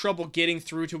gonna have trouble getting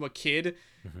through to a kid,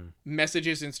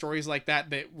 messages and stories like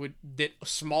that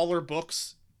smaller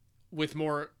books with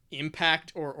more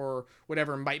impact or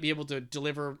whatever might be able to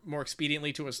deliver more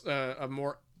expediently to a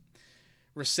more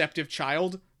receptive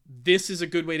child. This is a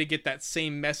good way to get that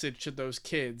same message to those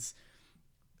kids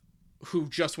who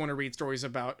just want to read stories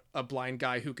about a blind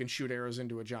guy who can shoot arrows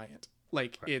into a giant.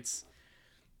 Right.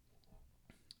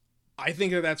 I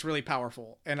think that's really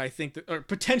powerful, and I think that, or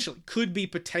could be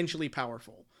potentially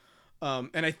powerful.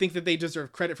 And I think that they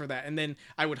deserve credit for that. And then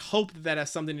I would hope that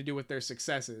has something to do with their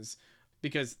successes,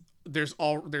 because there's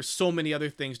so many other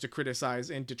things to criticize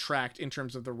and detract in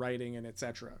terms of the writing and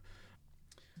etc.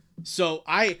 So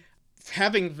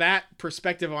having that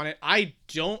perspective on it, I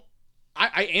don't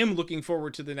I am looking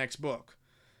forward to the next book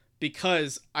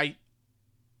because I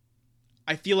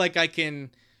feel like I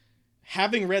can,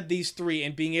 having read these three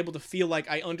and being able to feel like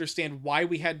I understand why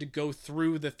we had to go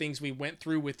through the things we went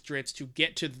through with Drizzt to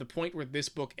get to the point where this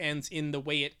book ends in the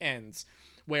way it ends,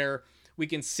 where we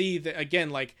can see that, again,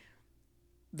 like,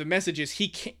 the message is he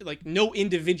can't, like, no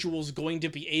individual's going to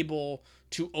be able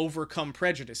to overcome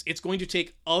prejudice. It's going to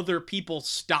take other people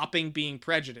stopping being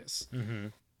prejudiced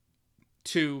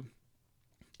to,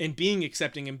 and being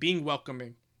accepting and being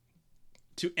welcoming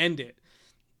to end it.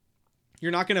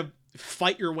 You're not going to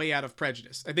fight your way out of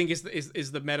prejudice, I think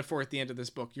is the metaphor at the end of this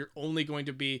book. You're only going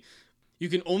to be, you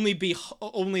can only be,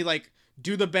 only like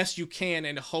do the best you can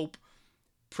and hope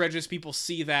prejudiced people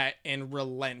see that and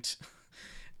relent.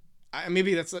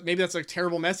 Maybe that's a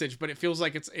terrible message, but it feels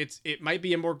like it might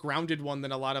be a more grounded one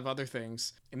than a lot of other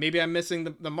things. And maybe I'm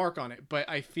missing the mark on it, but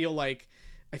I feel like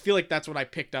that's what I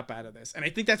picked up out of this. And I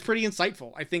think that's pretty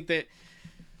insightful. I think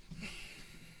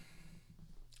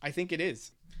it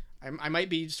is. I might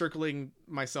be circling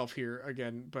myself here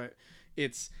again, but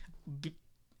it's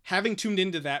having tuned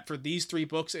into that for these three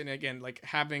books. And again, like,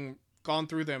 having gone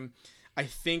through them, I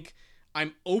think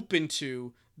I'm open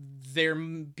to there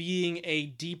being a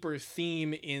deeper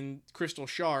theme in Crystal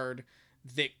Shard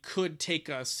that could take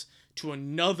us to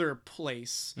another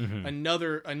place,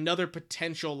 another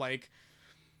potential, like,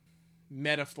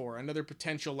 metaphor, another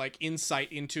potential, like,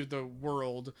 insight into the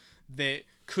world that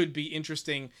could be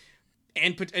interesting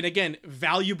and again,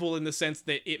 valuable in the sense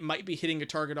that it might be hitting a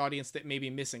target audience that may be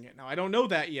missing it. Now, I don't know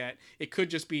that yet. It could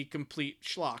just be complete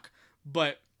schlock,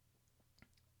 but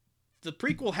the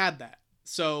prequel had that.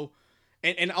 So,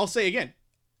 and I'll say again,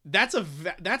 that's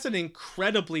an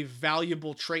incredibly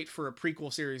valuable trait for a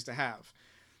prequel series to have.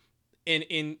 And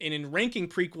in ranking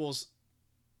prequels,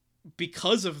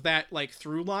 because of that, like,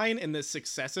 through line and the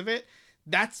success of it,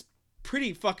 that's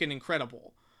pretty fucking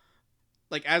incredible.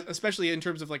 Like, especially in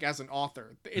terms of, like, as an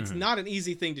author, it's not an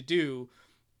easy thing to do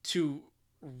to,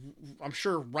 I'm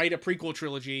sure, write a prequel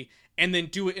trilogy and then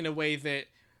do it in a way that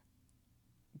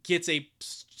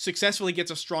successfully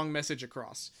gets a strong message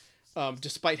across,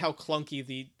 despite how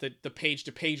clunky the page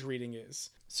to page reading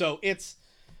is. So it's,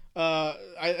 I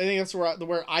think that's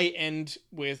where I end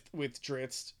with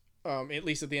Drizzt, at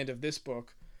least at the end of this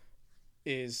book,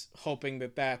 is hoping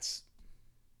that that's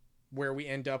where we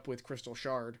end up with Crystal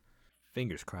Shard.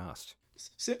 Fingers crossed.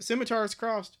 Scimitars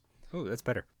crossed. Oh, that's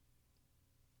better.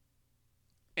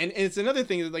 And it's another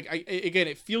thing that, like, again,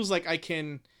 it feels like I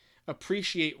can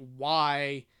appreciate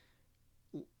why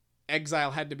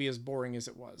Exile had to be as boring as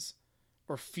it was,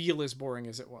 or feel as boring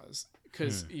as it was,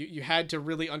 because you had to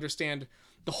really understand.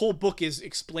 The whole book is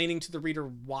explaining to the reader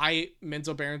why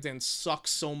Menzoberranzan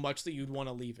sucks so much that you'd want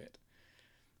to leave it.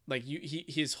 Like,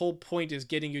 his whole point is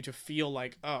getting you to feel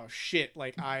like, oh shit,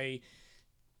 like,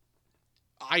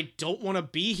 I don't want to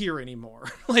be here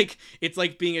anymore. Like, it's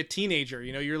like being a teenager,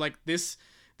 you know, you're like, this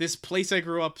place I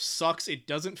grew up sucks. It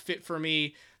doesn't fit for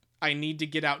me. I need to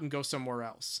get out and go somewhere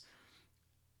else.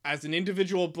 As an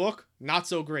individual book, not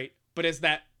so great, but as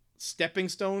that stepping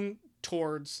stone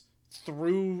towards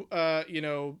through,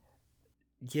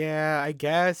 Yeah, I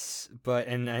guess, but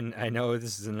and I know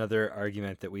this is another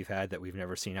argument that we've had that we've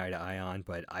never seen eye to eye on,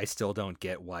 but I still don't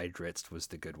get why Drizzt was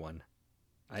the good one.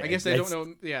 I guess I don't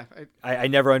know. Yeah, I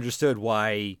never understood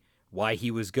why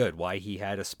he was good, why he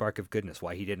had a spark of goodness,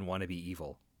 why he didn't want to be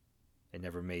evil. It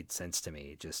never made sense to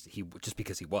me. Just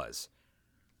because he was.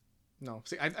 No,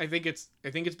 see, I think it's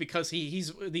because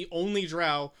he's the only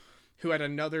drow who had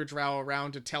another drow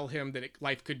around to tell him that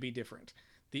life could be different.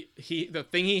 The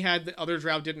thing he had that other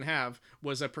drow didn't have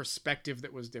was a perspective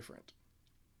that was different.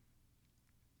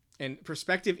 And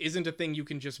perspective isn't a thing you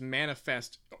can just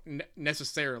manifest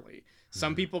necessarily.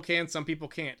 Some people can, some people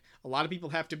can't. A lot of people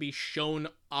have to be shown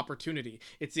opportunity.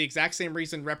 It's the exact same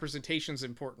reason representation is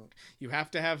important. You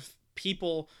have to have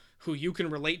people who you can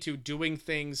relate to doing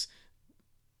things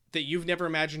that you've never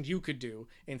imagined you could do,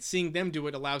 and seeing them do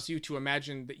it allows you to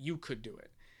imagine that you could do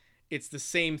it. It's the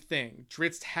same thing.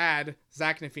 Drizzt had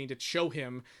Zaknafein to show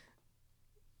him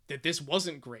that this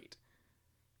wasn't great.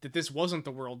 That this wasn't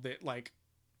the world that, like,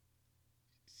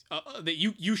 that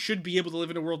you should be able to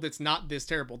live in a world that's not this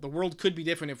terrible. The world could be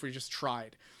different if we just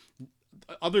tried.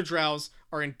 Other drows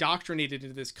are indoctrinated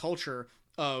into this culture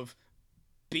of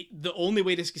the only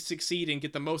way to succeed and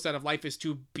get the most out of life is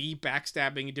to be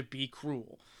backstabbing and to be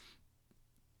cruel.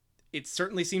 It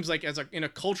certainly seems like, in a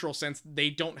cultural sense, they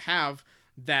don't have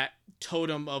that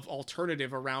totem of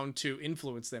alternative around to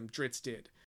influence them. Drizzt did.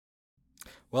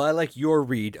 Well, I like your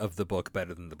read of the book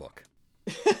better than the book.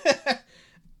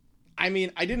 I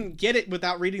mean, I didn't get it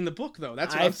without reading the book, though.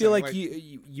 That's what I'm feel saying. like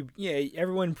yeah,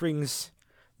 everyone brings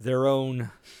their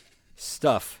own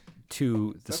stuff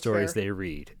to the stories they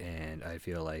read, and I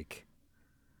feel like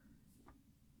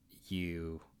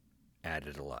you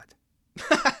added a lot.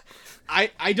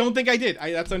 I don't think I did.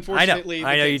 That's unfortunately.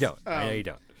 I know you don't. I know you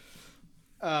don't.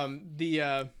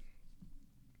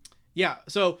 Yeah.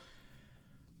 So,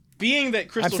 being that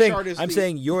Crystal Shard is, I'm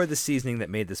saying you're the seasoning that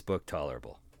made this book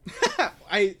tolerable.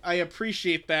 I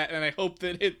appreciate that, and I hope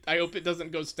that it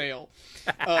doesn't go stale.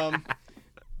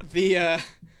 The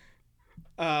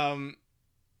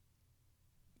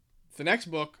next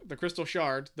book, The Crystal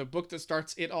Shard, the book that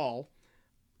starts it all,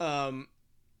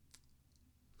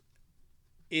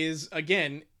 is,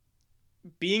 again,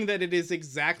 being that it is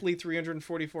exactly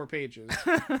 344 pages.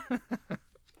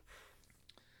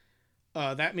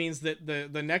 That means that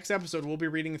the next episode we'll be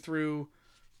reading through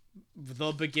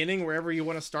the beginning, wherever you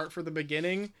want to start for the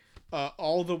beginning,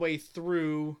 all the way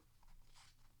through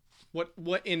what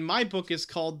in my book is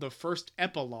called the first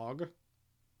epilogue,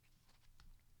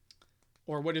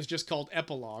 or what is just called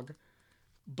epilogue,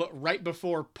 but right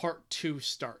before part 2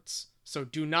 starts. So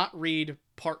do not read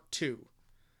part 2.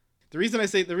 The reason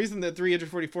that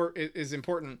 344 is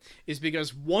important is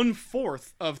because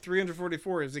 1/4 of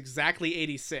 344 is exactly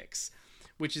 86,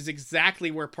 which is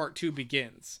exactly where part 2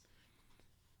 begins.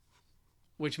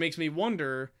 Which makes me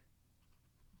wonder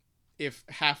if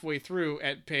halfway through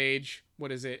at page,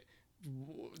 what is it?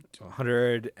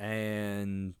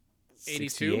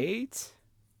 168?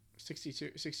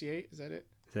 62, 68? Is that it?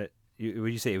 Is that,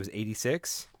 would you say it was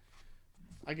 86?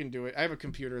 I can do it. I have a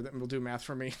computer that will do math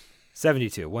for me.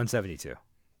 72, 172.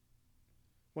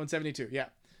 172, yeah.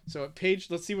 So at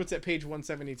page, let's see what's at page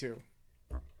 172.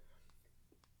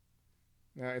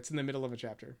 It's in the middle of a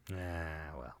chapter.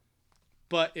 Well.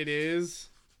 But it is...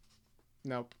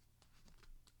 Nope.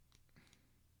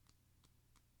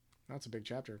 That's a big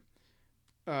chapter.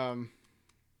 Well,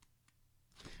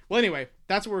 anyway,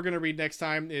 that's what we're going to read next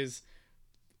time, is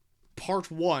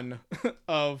part 1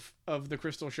 of the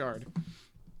Crystal Shard.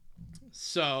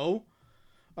 So,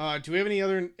 do we have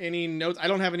any notes? I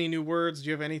don't have any new words. Do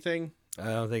you have anything? I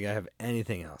don't think I have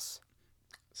anything else.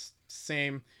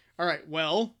 Same. All right,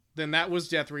 well, then that was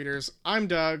Death Readers. I'm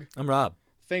Doug. I'm Rob.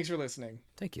 Thanks for listening.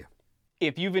 Thank you.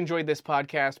 If you've enjoyed this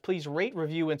podcast, please rate,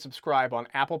 review, and subscribe on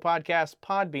Apple Podcasts,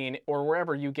 Podbean, or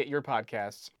wherever you get your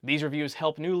podcasts. These reviews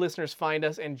help new listeners find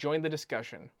us and join the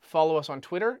discussion. Follow us on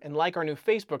Twitter and like our new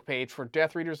Facebook page for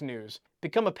Death Readers news.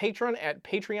 Become a patron at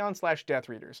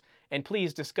Patreon/DeathReaders, and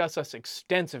please discuss us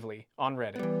extensively on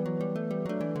Reddit.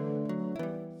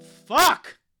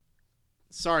 Fuck!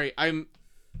 Sorry, I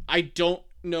don't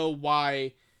know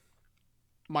why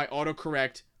my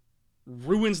autocorrect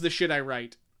ruins the shit I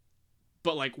write.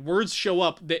 But, like, words show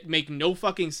up that make no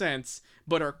fucking sense,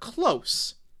 but are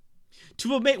close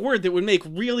to a word that would make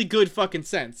really good fucking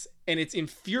sense. And it's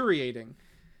infuriating.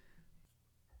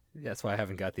 That's why I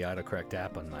haven't got the autocorrect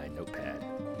app on my notepad.